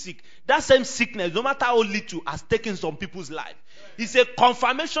have been sick. That same sickness, no matter how little, has taken some people's life. It's a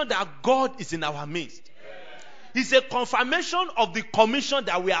confirmation that God is in our midst. It's a confirmation of the commission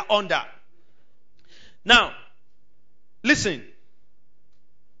that we are under. Now, listen.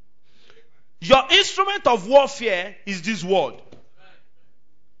 Your instrument of warfare is this word.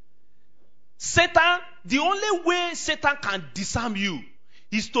 Satan, the only way Satan can disarm you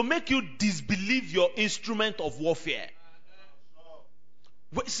is to make you disbelieve your instrument of warfare.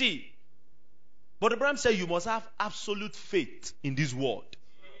 See, but Abraham said you must have absolute faith in this word.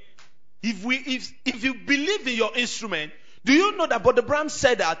 If you believe in your instrument, do you know that Brother Abraham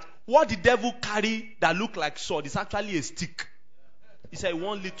said that what the devil carry that look like sword is actually a stick? He said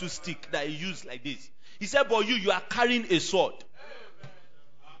one little stick that he used like this. He said, but you are carrying a sword.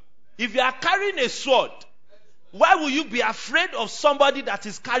 If you are carrying a sword, why will you be afraid of somebody that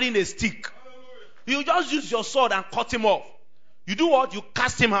is carrying a stick? You just use your sword and cut him off. You do what? You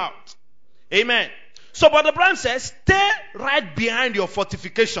cast him out. Amen. So Brother Abraham says, stay right behind your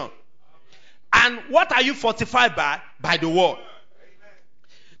fortification. And what are you fortified by? By the word.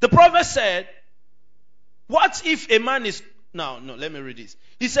 The prophet said, what if a man is... No, let me read this.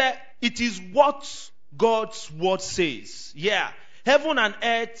 He said, it is what God's word says. Yeah, heaven and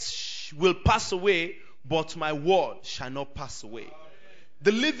earth will pass away, but my word shall not pass away.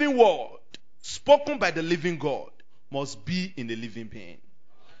 The living word, spoken by the living God, must be in the living being.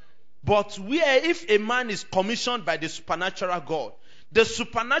 But if a man is commissioned by the supernatural God, the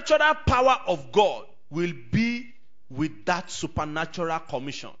supernatural power of God will be with that supernatural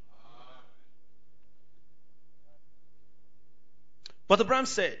commission. But Abraham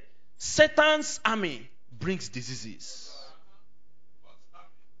said, Satan's army brings diseases.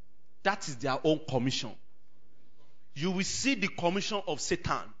 That is their own commission. You will see the commission of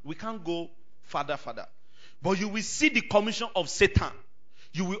Satan. We can't go further. But you will see the commission of Satan.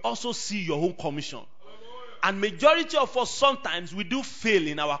 You will also see your own commission. And majority of us sometimes we do fail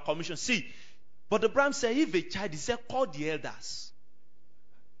in our commission. See, but Abraham said, if a child, he said, call the elders.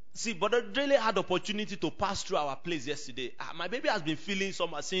 See, but I really had opportunity to pass through our place yesterday. My baby has been feeling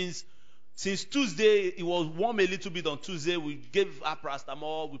somehow since Tuesday. It was warm a little bit on Tuesday. We gave her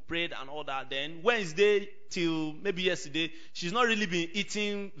paracetamol, we prayed and all that. Then Wednesday till maybe yesterday, she's not really been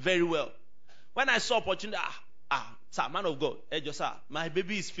eating very well. When I saw opportunity, sir, man of God, sir, my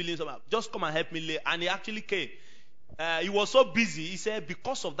baby is feeling somehow. Just come and help me lay. And he actually came. He was so busy. He said,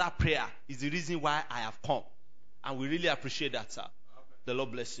 because of that prayer is the reason why I have come. And we really appreciate that, sir. The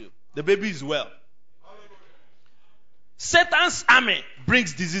Lord bless you. The baby is well. Satan's army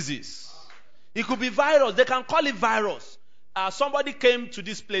brings diseases. It could be virus. They can call it virus. Somebody came to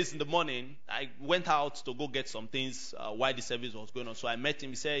this place in the morning. I went out to go get some things while the service was going on. So I met him.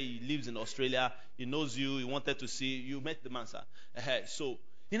 He said he lives in Australia. He knows you. He wanted to see you. Met the man, sir. So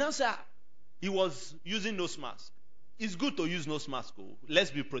he now said he was using nose mask. It's good to use nose mask. Let's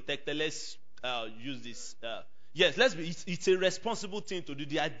be protected. Let's use this. Yes, it's a responsible thing to do,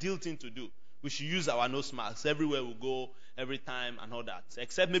 the ideal thing to do. We should use our nose masks everywhere we go, every time and all that.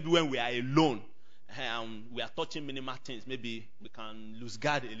 Except maybe when we are alone, we are touching minimal things, maybe we can lose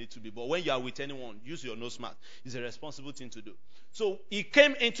guard a little bit. But when you are with anyone, use your nose mask. It's a responsible thing to do. So he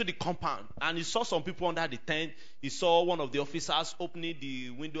came into the compound and he saw some people under the tent. He saw one of the officers opening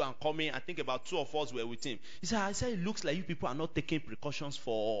the window and coming. I think about 2 of us were with him. I said, it looks like you people are not taking precautions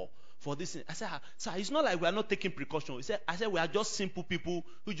for this thing. I said, sir, it's not like we are not taking precautions. I said, we are just simple people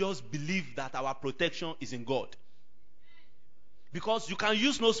who just believe that our protection is in God. Because you can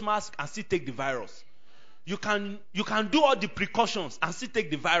use nose mask and still take the virus. You can do all the precautions and still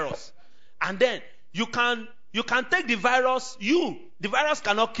take the virus. And then you can take the virus. The virus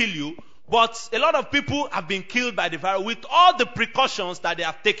cannot kill you, but a lot of people have been killed by the virus with all the precautions that they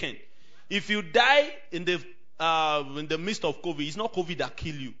have taken. If you die in the midst of COVID, it's not COVID that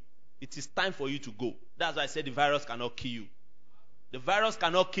kill you. It is time for you to go. That's why I said the virus cannot kill you. The virus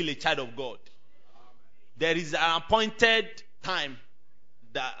cannot kill a child of God. There is an appointed time,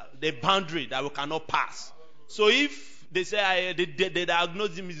 the boundary that we cannot pass. So if they say they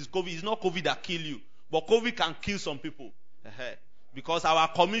diagnose him as COVID, it's not COVID that kill you. But COVID can kill some people. Because our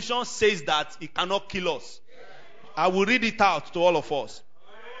commission says that it cannot kill us. I will read it out to all of us.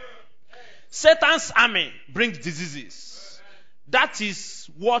 Satan's army brings diseases. That is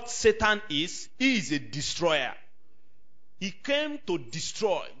what Satan is. He is a destroyer. He came to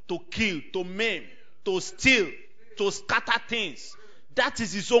destroy, to kill, to maim, to steal, to scatter things. That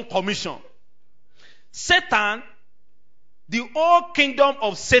is his own commission. Satan, the whole kingdom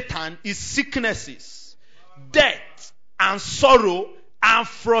of Satan is sicknesses, death, and sorrow, and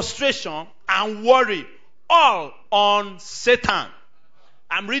frustration, and worry, all on Satan.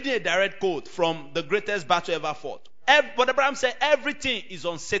 I'm reading a direct quote from The Greatest Battle Ever Fought. But Abraham said everything is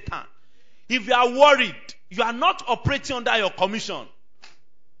on Satan. If you are worried, you are not operating under your commission.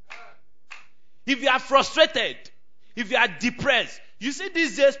 If you are frustrated, if you are depressed, you see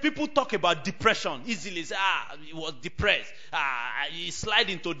these days people talk about depression easily. Say, he was depressed. He slid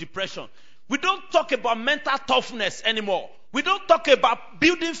into depression. We don't talk about mental toughness anymore. We don't talk about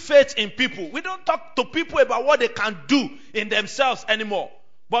building faith in people. We don't talk to people about what they can do in themselves anymore.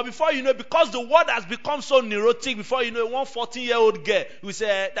 But before you know, because the world has become so neurotic, before you know, one 14-year-old girl will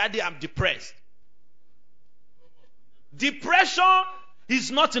say, Daddy, I'm depressed. Depression is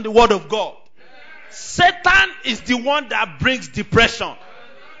not in the word of God. Satan is the one that brings depression.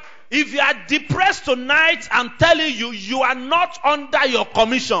 If you are depressed tonight, I'm telling you, you are not under your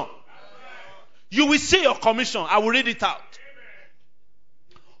commission. You will see your commission. I will read it out.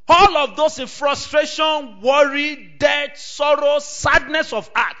 All of those in frustration, worry, death, sorrow, sadness of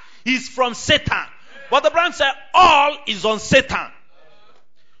heart is from Satan. But the Bible said all is on Satan.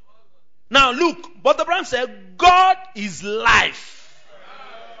 Now look, but the Bible said God is life.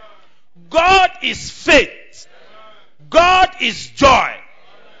 God is faith. God is joy.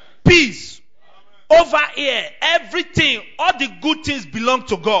 Peace. Over here, everything, all the good things belong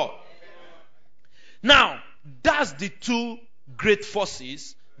to God. Now, that's the two great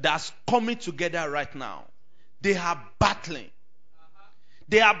forces that's coming together right now. They are battling.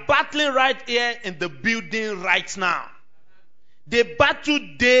 They are battling right here in the building right now. They battle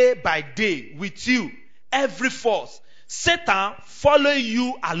day by day with you. Every force. Satan following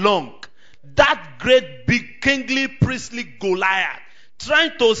you along. That great big kingly priestly Goliath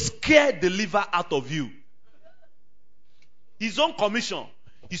trying to scare the liver out of you. His own commission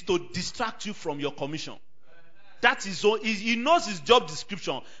is to distract you from your commission. That is all. He knows his job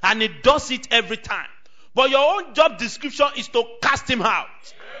description and he does it every time. But your own job description is to cast him out.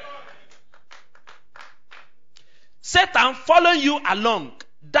 Satan following you along.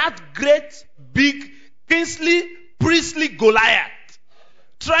 That great, big, kingly, priestly Goliath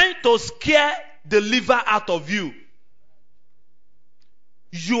trying to scare the liver out of you.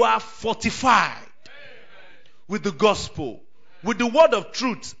 You are fortified with the gospel, with the word of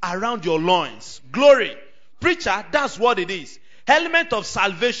truth around your loins. Glory. Preacher, that's what it is. Helmet of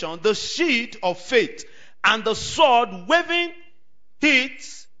salvation, the shield of faith, and the sword waving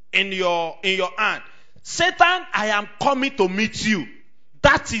it in your hand. Satan, I am coming to meet you.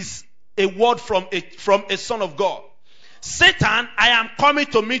 That is a word from a son of God. Satan, I am coming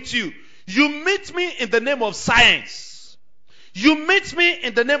to meet you. You meet me in the name of science. You meet me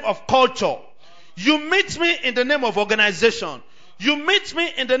in the name of culture. You meet me in the name of organization. You meet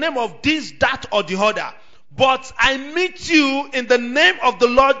me in the name of this, that, or the other. But I meet you in the name of the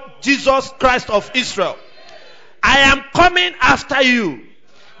Lord Jesus Christ of Israel. I am coming after you.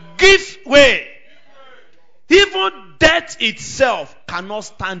 Give way. Even death itself cannot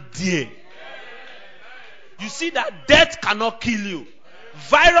stand there. You see that death cannot kill you.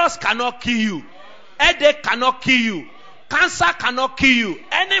 Virus cannot kill you. Headache cannot kill you. Cancer cannot kill you.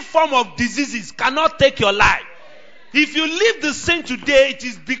 Any form of diseases cannot take your life. If you leave the scene today, it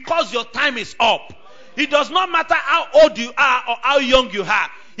is because your time is up. It does not matter how old you are or how young you are.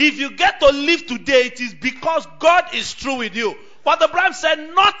 If you get to live today, it is because God is true with you. But the Bible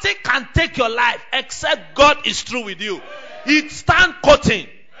said nothing can take your life except God is true with you. It's stand cutting.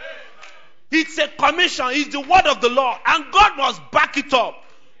 It's a commission. It's the word of the Lord. And God must back it up.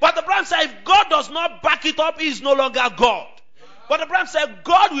 But the Bible said if God does not back it up, he is no longer God. But the Bible said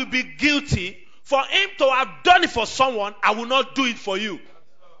God will be guilty for him to have done it for someone. I will not do it for you.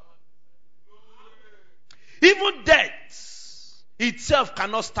 Even death itself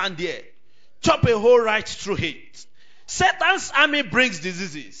cannot stand there. Chop a hole right through it. Satan's army brings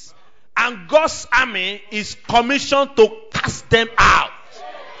diseases. And God's army is commissioned to cast them out.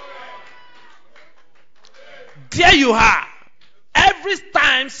 There you are. Every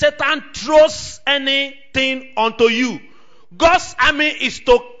time Satan throws anything onto you, God's army is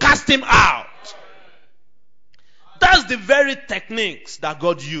to cast him out. That's the very techniques that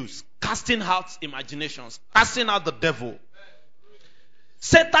God used. Casting out imaginations. Casting out the devil.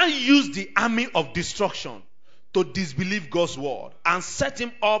 Satan used the army of destruction to disbelieve God's word and set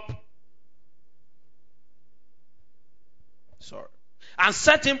him up. And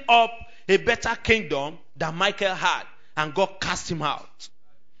set him up a better kingdom than Michael had. And God cast him out.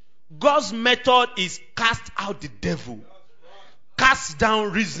 God's method is cast out the devil. Cast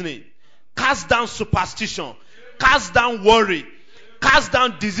down reasoning. Cast down superstition. Cast down worry. Cast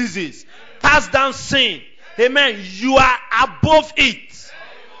down diseases. Cast down sin. Amen. You are above it.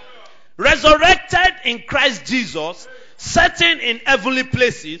 Resurrected in Christ Jesus. Sitting in heavenly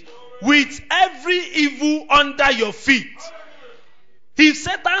places. With every evil under your feet. If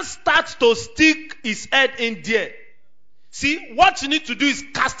Satan starts to stick his head in there, see, what you need to do is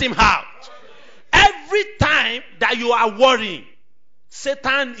cast him out. Every time that you are worrying,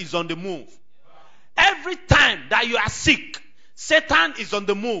 Satan is on the move. Every time that you are sick, Satan is on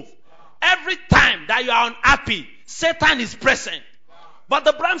the move. Every time that you are unhappy, Satan is present. But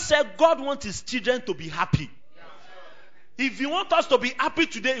the Bible said God wants his children to be happy. If He wants us to be happy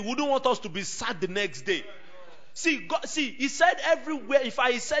today, He wouldn't want us to be sad the next day. See, God, He said everywhere, in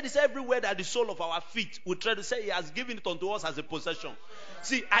fact, He said it's everywhere that the sole of our feet will try to say He has given it unto us as a possession.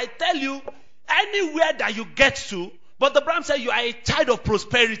 See, I tell you, anywhere that you get to, but the Bible said you are a child of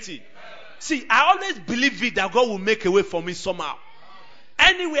prosperity. See, I always believe it that God will make a way for me somehow.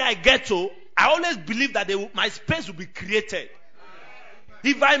 Anywhere I get to, I always believe that my space will be created.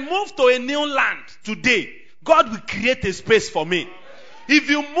 If I move to a new land today, God will create a space for me. If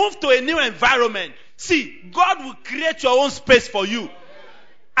you move to a new environment, see, God will create your own space for you.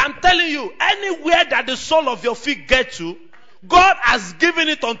 I'm telling you, anywhere that the sole of your feet get to, God has given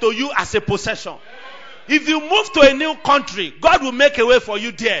it unto you as a possession. If you move to a new country, God will make a way for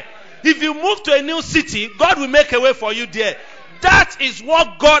you there. If you move to a new city, God will make a way for you there. That is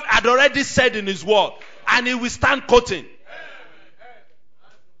what God had already said in His word. And He will stand quoting.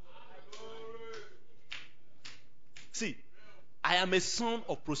 See, I am a son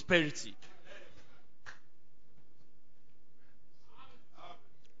of prosperity.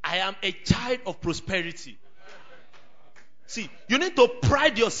 I am a child of prosperity. See, you need to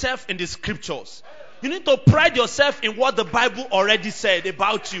pride yourself in the scriptures. You need to pride yourself in what the Bible already said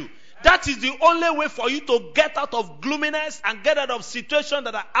about you. That is the only way for you to get out of gloominess and get out of situations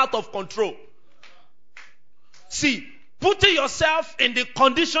that are out of control. See, putting yourself in the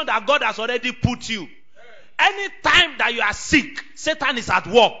condition that God has already put you. Anytime that you are sick, Satan is at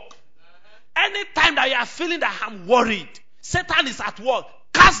work. Anytime that you are feeling that I'm worried, Satan is at work.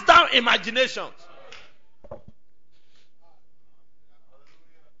 Cast down imaginations.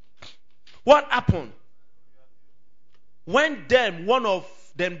 What happened? When one of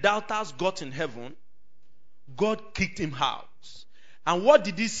them doubters got in heaven, God kicked him out. And what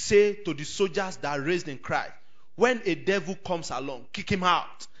did He say to the soldiers that are raised in Christ? When a devil comes along, kick him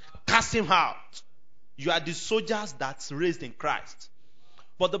out. Cast him out. You are the soldiers that's raised in Christ.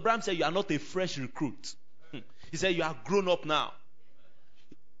 But the Bible said you are not a fresh recruit. He said you are grown up now.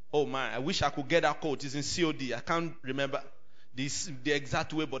 Oh man, I wish I could get that quote. It's in COD. I can't remember the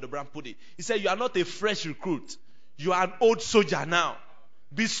exact way, but the Bible put it. He said you are not a fresh recruit. You are an old soldier now.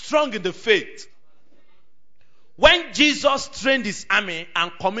 Be strong in the faith. When Jesus trained His army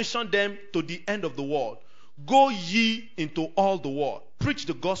and commissioned them to the end of the world, go ye into all the world, preach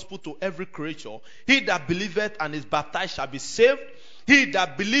the gospel to every creature. He that believeth and is baptized shall be saved. He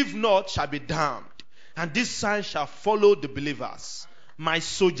that believe not shall be damned. And this sign shall follow the believers, my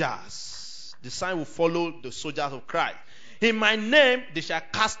soldiers. The sign will follow the soldiers of Christ. In my name they shall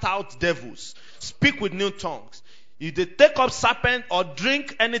cast out devils, speak with new tongues. If they take up serpent or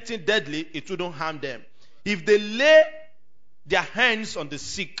drink anything deadly, it will not harm them. If they lay their hands on the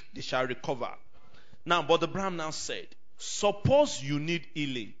sick, they shall recover. Now, but the Abraham now said, suppose you need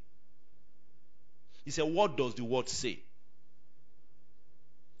healing. He said, what does the word say?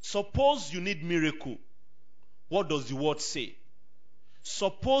 Suppose you need miracle. What does the word say?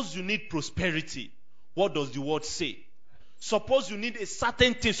 Suppose you need prosperity. What does the word say? Suppose you need a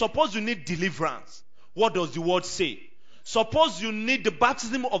certain thing. Suppose you need deliverance. What does the word say? Suppose you need the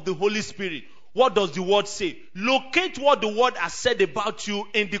baptism of the Holy Spirit. What does the word say? Locate what the word has said about you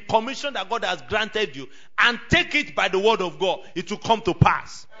in the commission that God has granted you and take it by the word of God. It will come to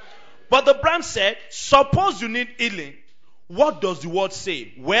pass. But the Abraham said, suppose you need healing. What does the word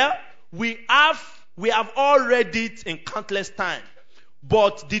say? Well, we have all read it in countless times,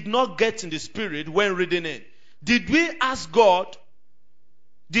 but did not get in the spirit when reading it. Did we ask God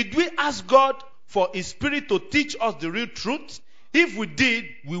for His Spirit to teach us the real truth? If we did,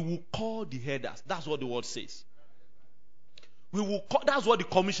 we will call the elders. That's what the word says. That's what the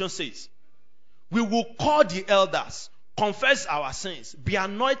commission says. We will call the elders, confess our sins, be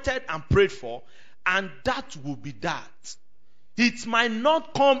anointed and prayed for, and that will be that. It might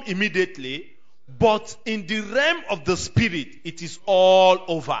not come immediately, but in the realm of the Spirit, it is all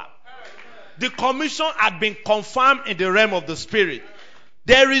over. The commission had been confirmed in the realm of the Spirit.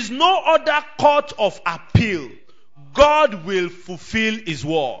 There is no other court of appeal. God will fulfill His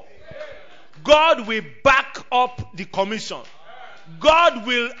word. God will back up the commission. God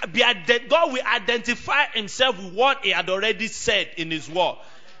will identify Himself with what He had already said in His word.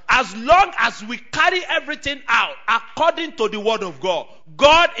 As long as we carry everything out according to the word of God,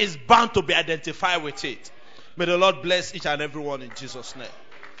 God is bound to be identified with it. May the Lord bless each and every one in Jesus' name.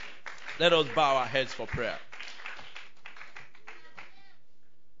 Let us bow our heads for prayer.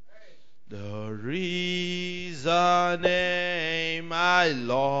 There is a name I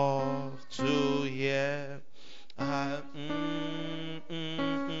love to hear.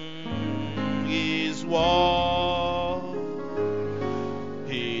 His word.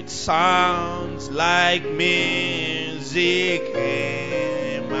 It sounds like music music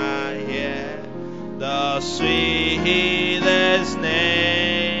in my ear, the sweetest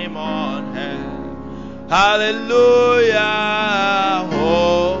name on earth. Hallelujah.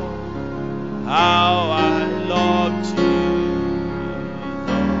 Oh, how I love Jesus.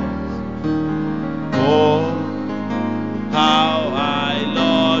 Oh, how I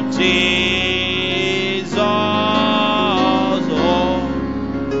love Jesus. Oh,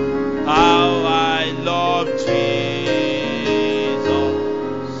 how I love Jesus,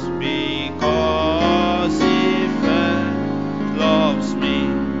 because He first loves me.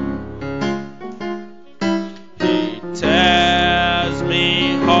 He tells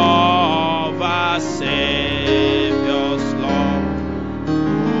me of our Savior's love,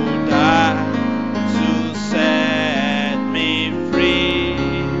 who died to set me free.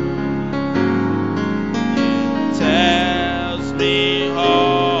 He tells me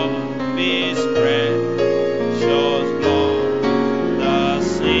of His precious blood, the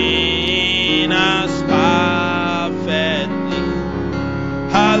sinner's perfectly.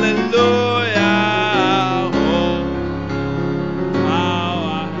 Hallelujah. Oh, how I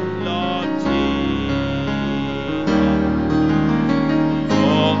love Jesus.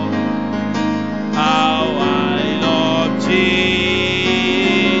 Oh, how I love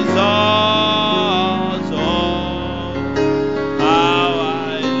Jesus. Oh, how I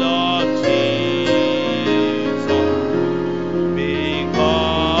love Jesus,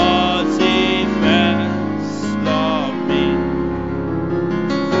 because He first loved me.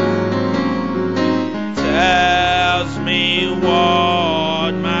 Tells me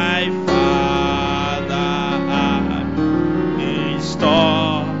what my Father had in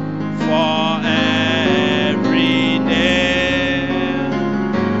store for every day.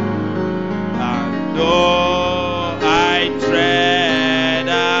 And though I tread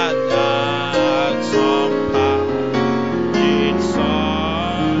a darksome path, it's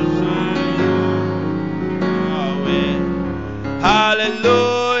sunshine away.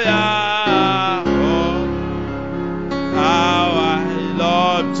 Hallelujah. Oh, how I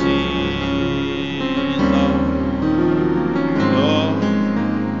love Jesus. Oh,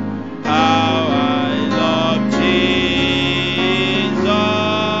 how I love Jesus.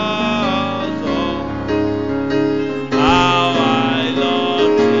 Oh, how I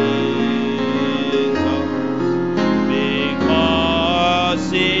love Jesus, because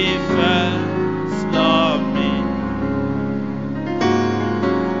He first loved me.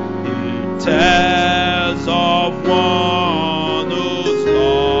 He tells of one whose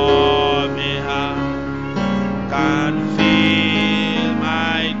loving hand can feel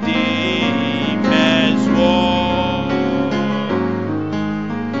my deepest woe.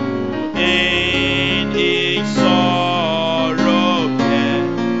 In His sorrow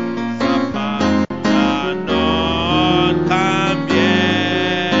bears a part that none can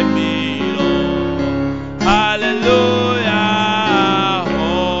bear below. Hallelujah.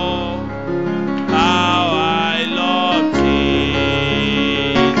 Oh, how I love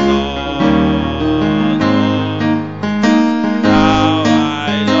Jesus. Oh, how I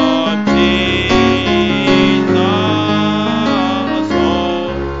love Jesus. Oh,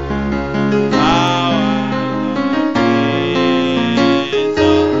 how I love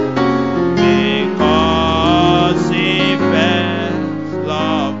Jesus, because He first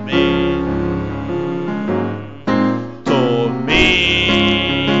loved me. To me,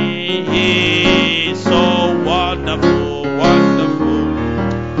 He is so wonderful, wonderful.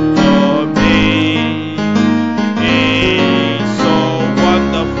 To me, He is so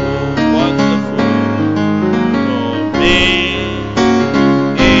wonderful, wonderful. To me,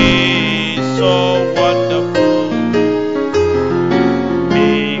 He is so wonderful,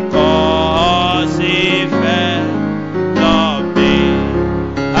 because He first loved me.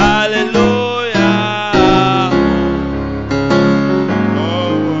 Hallelujah.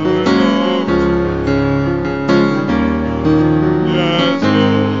 Oh, I love yes,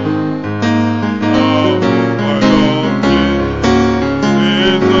 oh, I love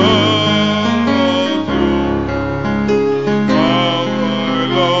Jesus. How I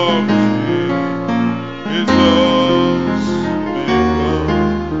love Jesus, because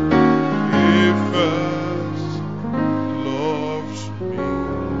He first loves me.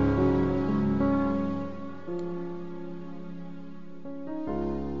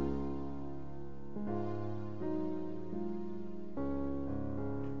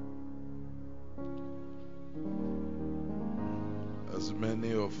 As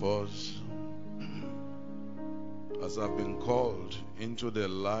many of us as have been called into the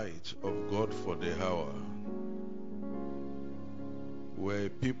light of God for the hour, were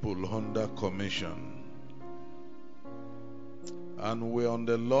people under commission and we're on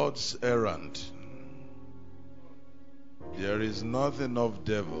the Lord's errand, there is nothing of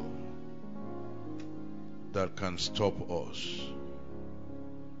devil that can stop us,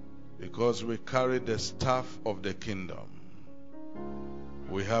 because we carry the staff of the kingdom.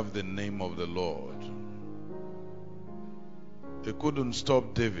 We have the name of the Lord. They couldn't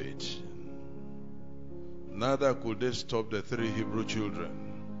stop David, neither could they stop the 3 Hebrew children.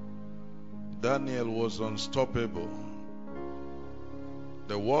 Daniel was unstoppable.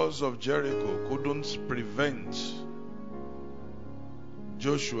 The walls of Jericho couldn't prevent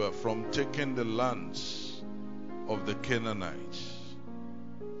Joshua from taking the lands of the Canaanites.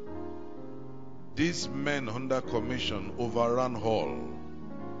 These men under commission overran all.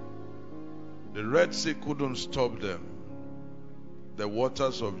 The Red Sea couldn't stop them. The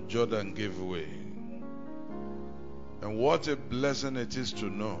waters of Jordan gave way. And what a blessing it is to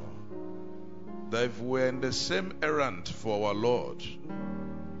know that if we're in the same errand for our Lord,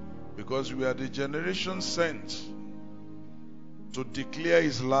 because we are the generation sent to declare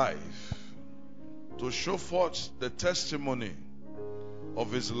His life, to show forth the testimony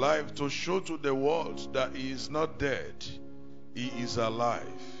of His life, to show to the world that He is not dead, He is alive.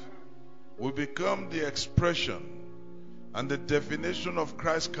 We become the expression and the definition of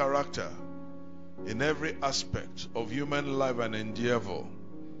Christ's character in every aspect of human life and endeavor.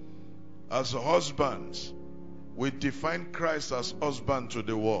 As husbands, we define Christ as husband to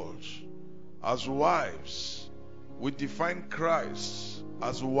the world. As wives, we define Christ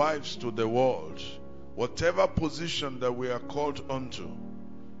as wives to the world. Whatever position that we are called unto,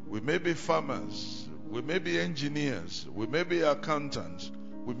 we may be farmers, we may be engineers, we may be accountants,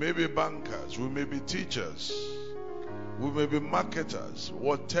 we may be bankers, we may be teachers, we may be marketers.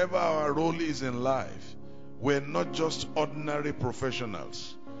 Whatever our role is in life, we're not just ordinary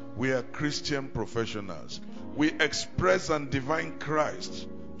professionals. We are Christian professionals. We express and define Christ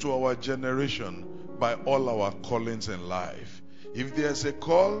to our generation by all our callings in life. If there's a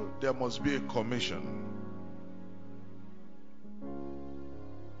call, there must be a commission.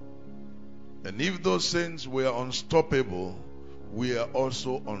 And if those saints were unstoppable, we are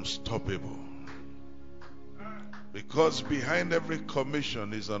also unstoppable. Because behind every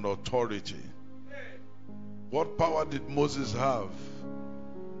commission is an authority. What power did Moses have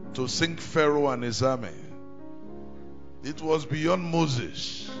to sink Pharaoh and his army? It was beyond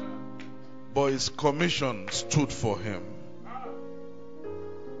Moses, but his commission stood for him.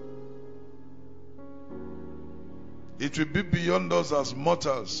 It will be beyond us as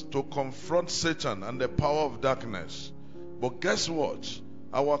mortals to confront Satan and the power of darkness. But guess what?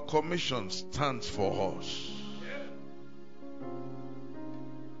 Our commission stands for us.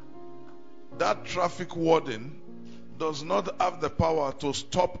 That traffic warden does not have the power to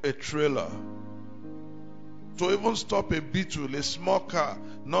stop a trailer, to even stop a beetle, a small car,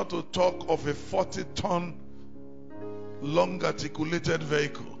 not to talk of a 40-ton long articulated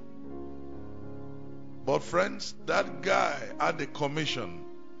vehicle. But friends, that guy had a commission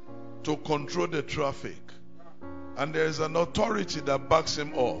to control the traffic, and there is an authority that backs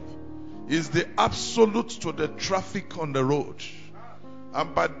him up. He's the absolute to the traffic on the road.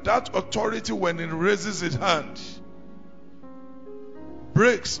 And by that authority, when it raises its hand,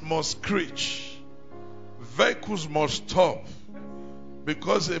 brakes must screech, vehicles must stop,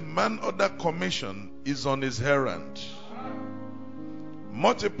 because a man under commission is on his errand.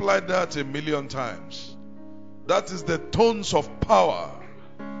 Multiply that 1,000,000 times. That is the tones of power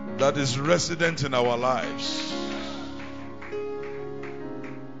that is resident in our lives.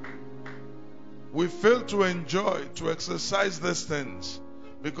 We fail to enjoy, to exercise these things,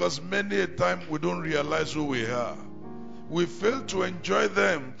 because many a time we don't realize who we are. We fail to enjoy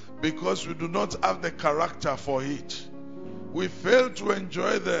them because we do not have the character for it. We fail to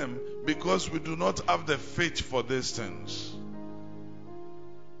enjoy them because we do not have the faith for these things.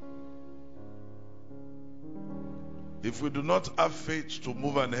 If we do not have faith to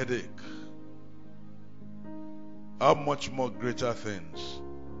move an headache, how much more greater things?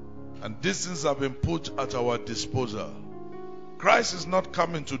 And these things have been put at our disposal. Christ is not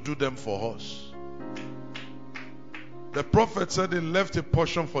coming to do them for us. The prophet said he left a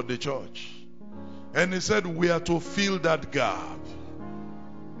portion for the church. And he said we are to fill that gap.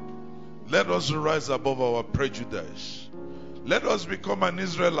 Let us rise above our prejudice. Let us become an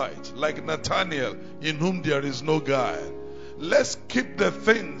Israelite like Nathanael, in whom there is no guile. Let's keep the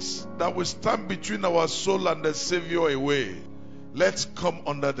things that will stand between our soul and the Savior away. Let's come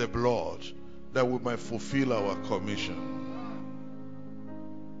under the blood that we might fulfill our commission.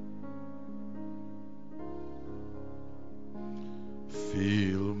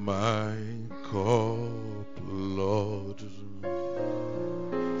 Fill my cup, Lord.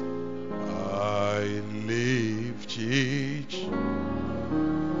 teach.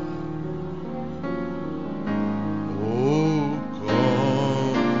 Oh,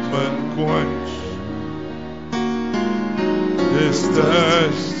 come and quench this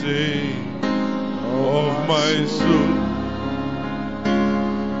thirsting of my soul.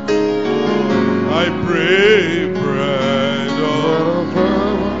 I pray, bread of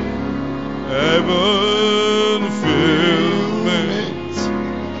heaven, fill me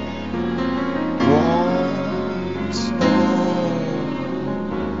once more.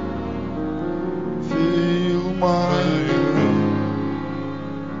 Fill my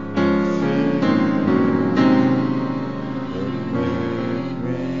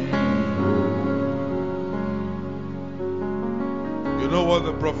what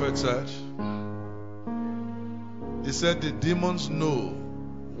the prophet said? He said the demons know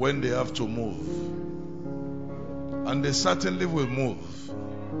when they have to move, and they certainly will move.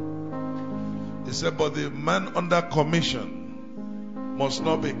 He said, but the man under commission must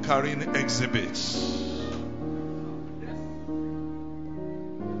not be carrying exhibits.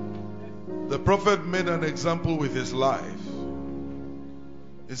 The prophet made an example with his life.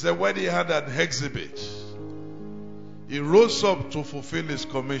 He said when he had an exhibit, he rose up to fulfill his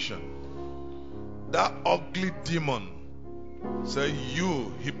commission. That ugly demon said,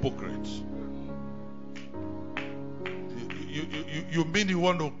 you hypocrite. You mean you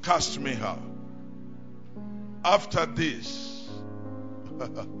want to cast me out? After this,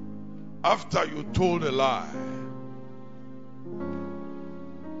 after you told a lie.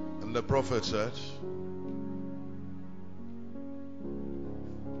 And the prophet said,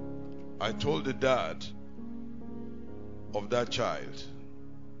 I told the dad of that child,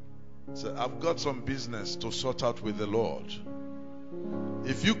 said, I've got some business to sort out with the Lord.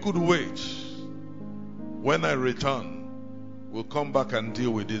 If you could wait, when I return, we'll come back and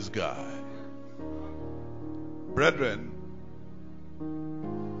deal with this guy. Brethren,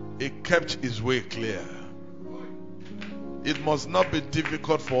 he kept his way clear. It must not be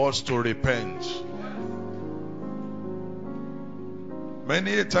difficult for us to repent.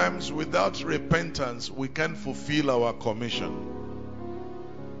 Many times without repentance, we can't fulfill our commission.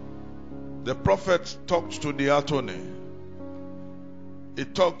 The prophet talked to the attorney. He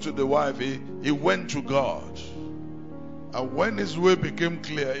talked to the wife. He went to God. And when his way became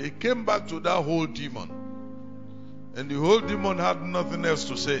clear, he came back to that whole demon. And the whole demon had nothing else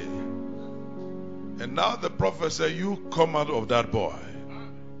to say. And now the prophet said, you come out of that boy.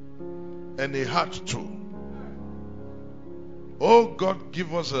 And he had to. Oh God,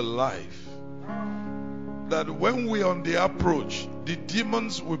 give us a life that when we are on the approach, the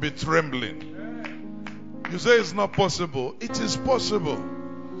demons will be trembling. You say it's not possible. It is possible.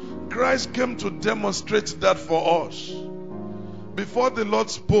 Christ came to demonstrate that for us. Before the Lord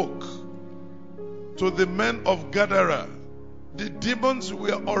spoke to the men of Gadara, the demons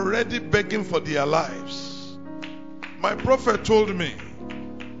were already begging for their lives. My prophet told me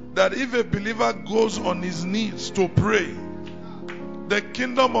that if a believer goes on his knees to pray, the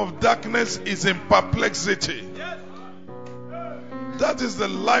kingdom of darkness is in perplexity. That is the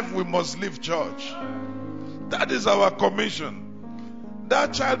life we must live, church. That is our commission.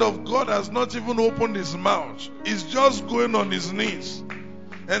 That child of God has not even opened his mouth. He's just going on his knees.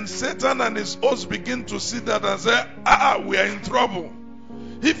 And Satan and his hosts begin to see that and say, we are in trouble.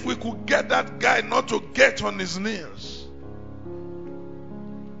 If we could get that guy not to get on his knees.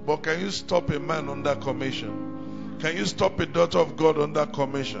 But can you stop a man under commission? Can you stop a daughter of God under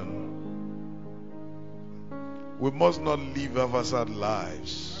commission? We must not live haphazard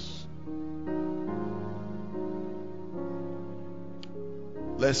lives.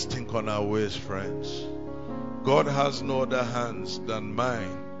 Let's think on our ways, friends. God has no other hands than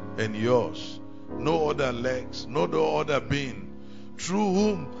mine and yours. No other legs, no other being through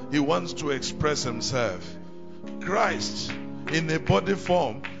whom he wants to express himself. Christ in a body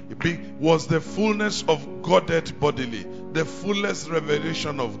form was the fullness of Godhead bodily, the fullest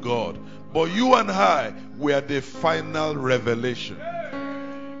revelation of God. But you and I were the final revelation.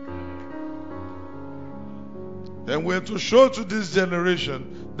 And we're to show to this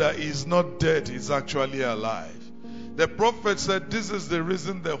generation that he's not dead, he's actually alive. The prophet said this is the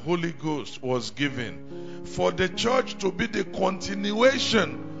reason the Holy Ghost was given, for the church to be the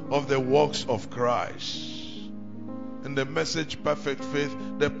continuation of the works of Christ. In the message Perfect Faith,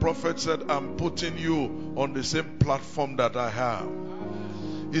 the prophet said, I'm putting you on the same platform that I have.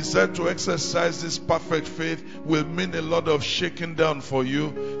 He said to exercise this perfect faith will mean a lot of shaking down for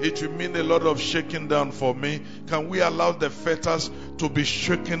you. It will mean a lot of shaking down for me. Can we allow the fetters to be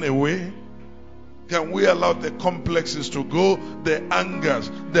shaken away? Can we allow the complexes to go, the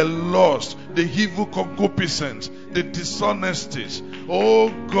angers, the lust, the evil concupiscence, the dishonesties, oh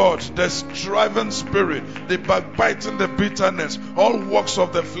God, the striving spirit, the backbiting, the bitterness, all works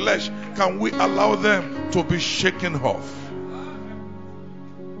of the flesh, can we allow them to be shaken off?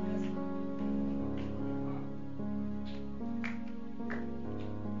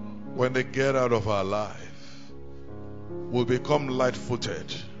 When they get out of our life, we'll become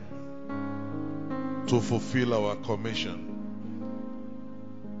light-footed to fulfill our commission.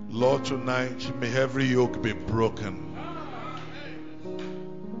 Lord, tonight, may every yoke be broken.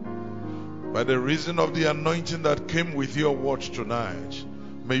 By the reason of the anointing that came with your word tonight,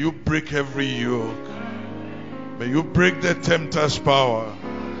 may you break every yoke. May you break the tempter's power.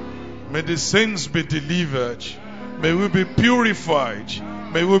 May the saints be delivered. May we be purified.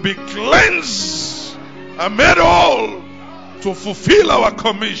 May we be cleansed and made whole to fulfill our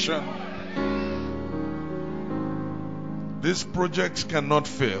commission. This project cannot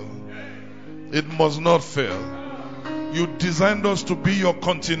fail. It must not fail. You designed us to be your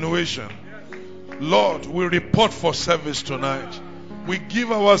continuation. Lord, we report for service tonight. We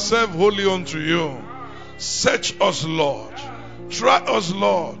give ourselves wholly unto you. Search us, Lord. Try us,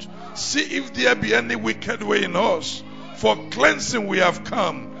 Lord. See if there be any wicked way in us. For cleansing we have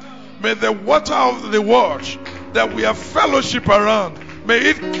come. May the water of the word that we have fellowship around, may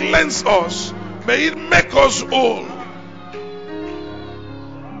it cleanse us. May it make us whole.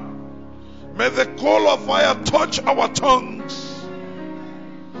 May the coal of fire touch our tongues.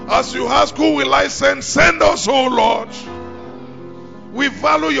 As you ask, who will I send? Send us, O Lord. We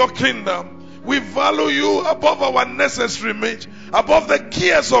value your kingdom. We value you above our necessary meat, above the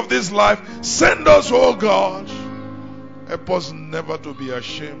cares of this life. Send us, O God. Help us never to be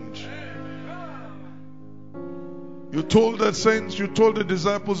ashamed. You told the saints, you told the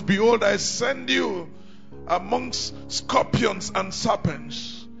disciples, behold, I send you amongst scorpions and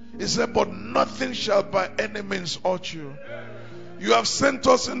serpents. He said, but nothing shall by any means hurt you. You have sent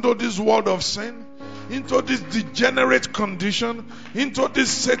us into this world of sin, into this degenerate condition, into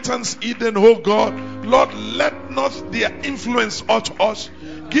this Satan's Eden, oh God. Lord, let not their influence hurt us.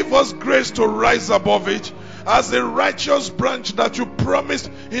 Give us grace to rise above it. As a righteous branch that you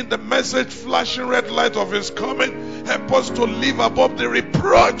promised in the message flashing red light of his coming, help us to live above the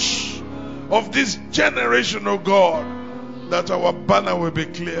reproach of this generation, oh God, that our banner will be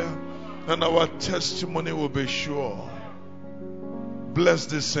clear and our testimony will be sure. Bless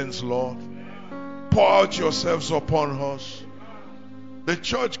these saints, Lord. Pour out yourselves upon us. The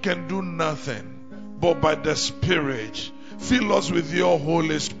church can do nothing but by the Spirit. Fill us with your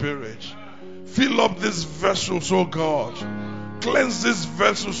Holy Spirit. Fill up these vessels, oh God. Cleanse these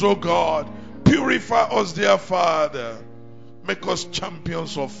vessels, oh God. Purify us, dear Father. Make us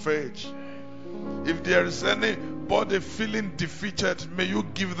champions of faith. If there is anybody feeling defeated, may you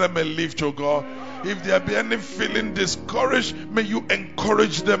give them a lift, oh God. If there be any feeling discouraged, may you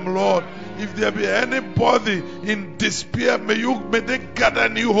encourage them, Lord. If there be anybody in despair, may they gather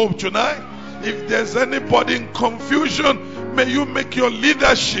new hope tonight. If there's anybody in confusion, may you make your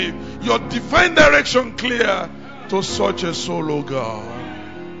leadership, your divine direction clear to such a soul, oh God.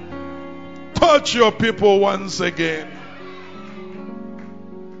 Touch your people once again.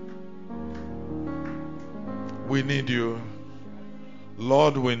 We need you.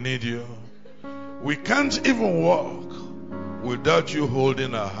 Lord, we need you. We can't even walk without you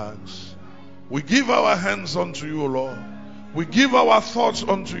holding our hands. We give our hands unto you, Lord. We give our thoughts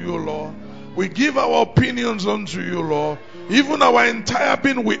unto you, Lord. We give our opinions unto you, Lord. Even our entire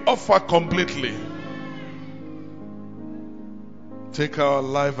being we offer completely. Take our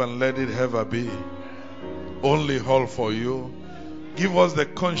life and let it ever be only all for you. Give us the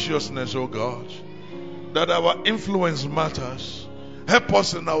consciousness, oh God, that our influence matters. Help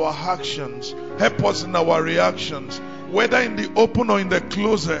us in our actions. Help us in our reactions. Whether in the open or in the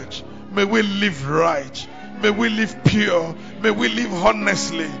closet, may we live right. May we live pure. May we live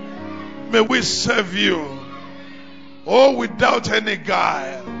honestly. May we serve you. Oh, without any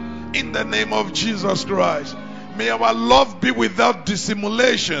guile. In the name of Jesus Christ. May our love be without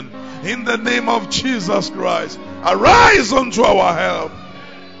dissimulation. In the name of Jesus Christ. Arise unto our help.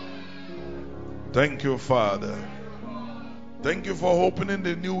 Thank you, Father. Thank you for opening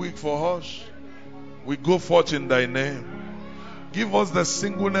the new week for us. We go forth in thy name. Give us the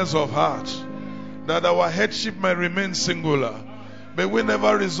singleness of heart, that our headship may remain singular. May we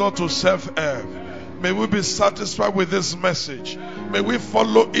never resort to self-help. May we be satisfied with this message. May we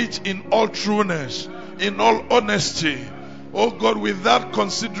follow it in all trueness, in all honesty. Oh God, without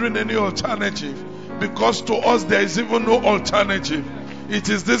considering any alternative. Because to us there is even no alternative. It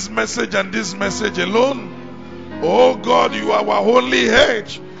is this message and this message alone. Oh God, you are our only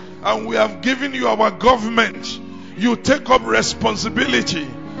hedge, and we have given you our government. You take up responsibility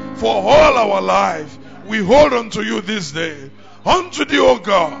for all our life. We hold on to you this day. Unto thee, O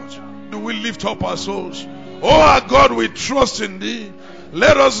God, do we lift up our souls. Oh our God, we trust in thee.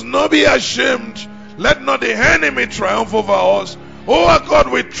 Let us not be ashamed. Let not the enemy triumph over us. Oh our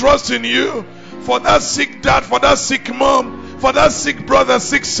God, we trust in you. For that sick dad, for that sick mom, for that sick brother,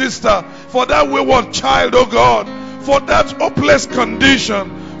 sick sister, for that wayward child, oh God, for that hopeless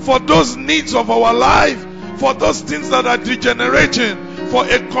condition, for those needs of our life, for those things that are degenerating, for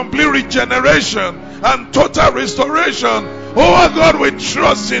a complete regeneration and total restoration. Oh our God, we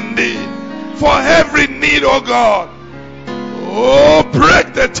trust in thee for every need, oh God. Oh,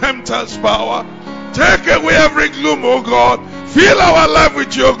 break the tempter's power. Take away every gloom, oh God. Fill our life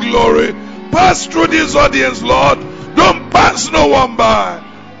with your glory. Pass through this audience, Lord. Don't pass no one by.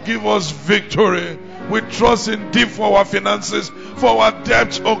 Give us victory. We trust in thee for our finances, for our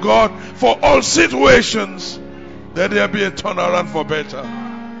debts, oh God, for all situations. Let there be a turnaround for better.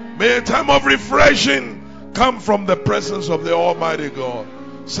 May a time of refreshing come from the presence of the Almighty God.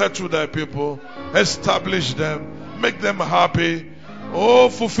 Settle thy people. Establish them. Make them happy. Oh,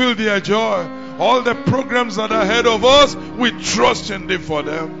 fulfill their joy. All the programs that are ahead of us, we trust in thee for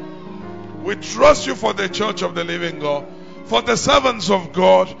them. We trust you for the church of the living God, for the servants of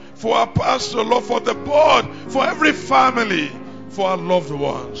God, for our pastor, Lord, for the board, for every family, for our loved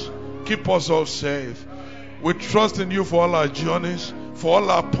ones. Keep us all safe. We trust in you for all our journeys, for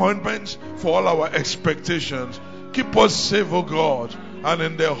all our appointments, for all our expectations. Keep us safe, O God, and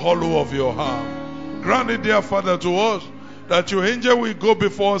in the hollow of your hand. Grant it, dear Father, to us that your angel will go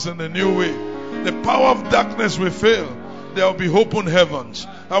before us in a new way. The power of darkness will fail. There will be open heavens,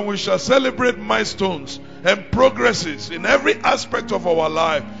 and we shall celebrate milestones and progresses in every aspect of our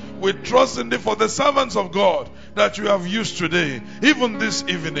life. We trust in thee for the servants of God that you have used today, even this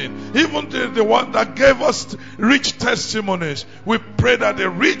evening, even the one that gave us rich testimonies. We pray that the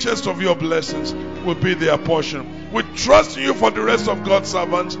richest of your blessings will be their portion. We trust in you for the rest of God's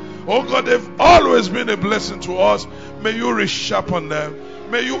servants. Oh God, they've always been a blessing to us. May you resharpen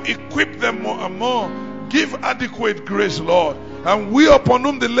them. May you equip them more and more. Give adequate grace, Lord. And we upon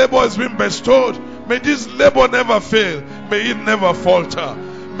whom the labor has been bestowed, may this labor never fail. May it never falter.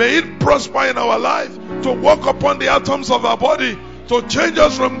 May it prosper in our life to walk upon the atoms of our body, to change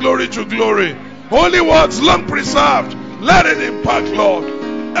us from glory to glory. Holy words long preserved. Let it impact, Lord.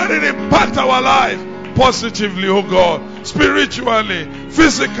 Let it impact our life positively, oh God. Spiritually,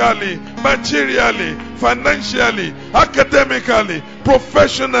 physically, materially, financially, academically,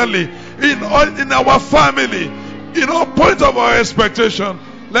 professionally, in our family, in all points of our expectation.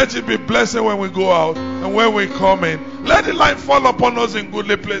 Let it be blessed when we go out and when we come in. Let the light fall upon us in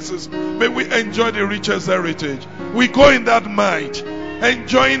goodly places. May we enjoy the richest heritage. We go in that might,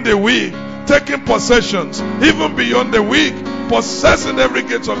 enjoying the week, taking possessions, even beyond the week, possessing every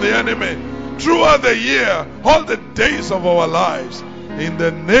gate of the enemy throughout the year, all the days of our lives. In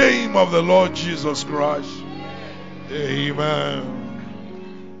the name of the Lord Jesus Christ. Amen.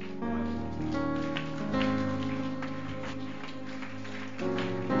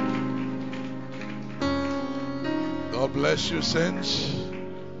 God bless you, saints.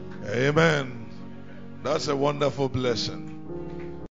 Amen. That's a wonderful blessing.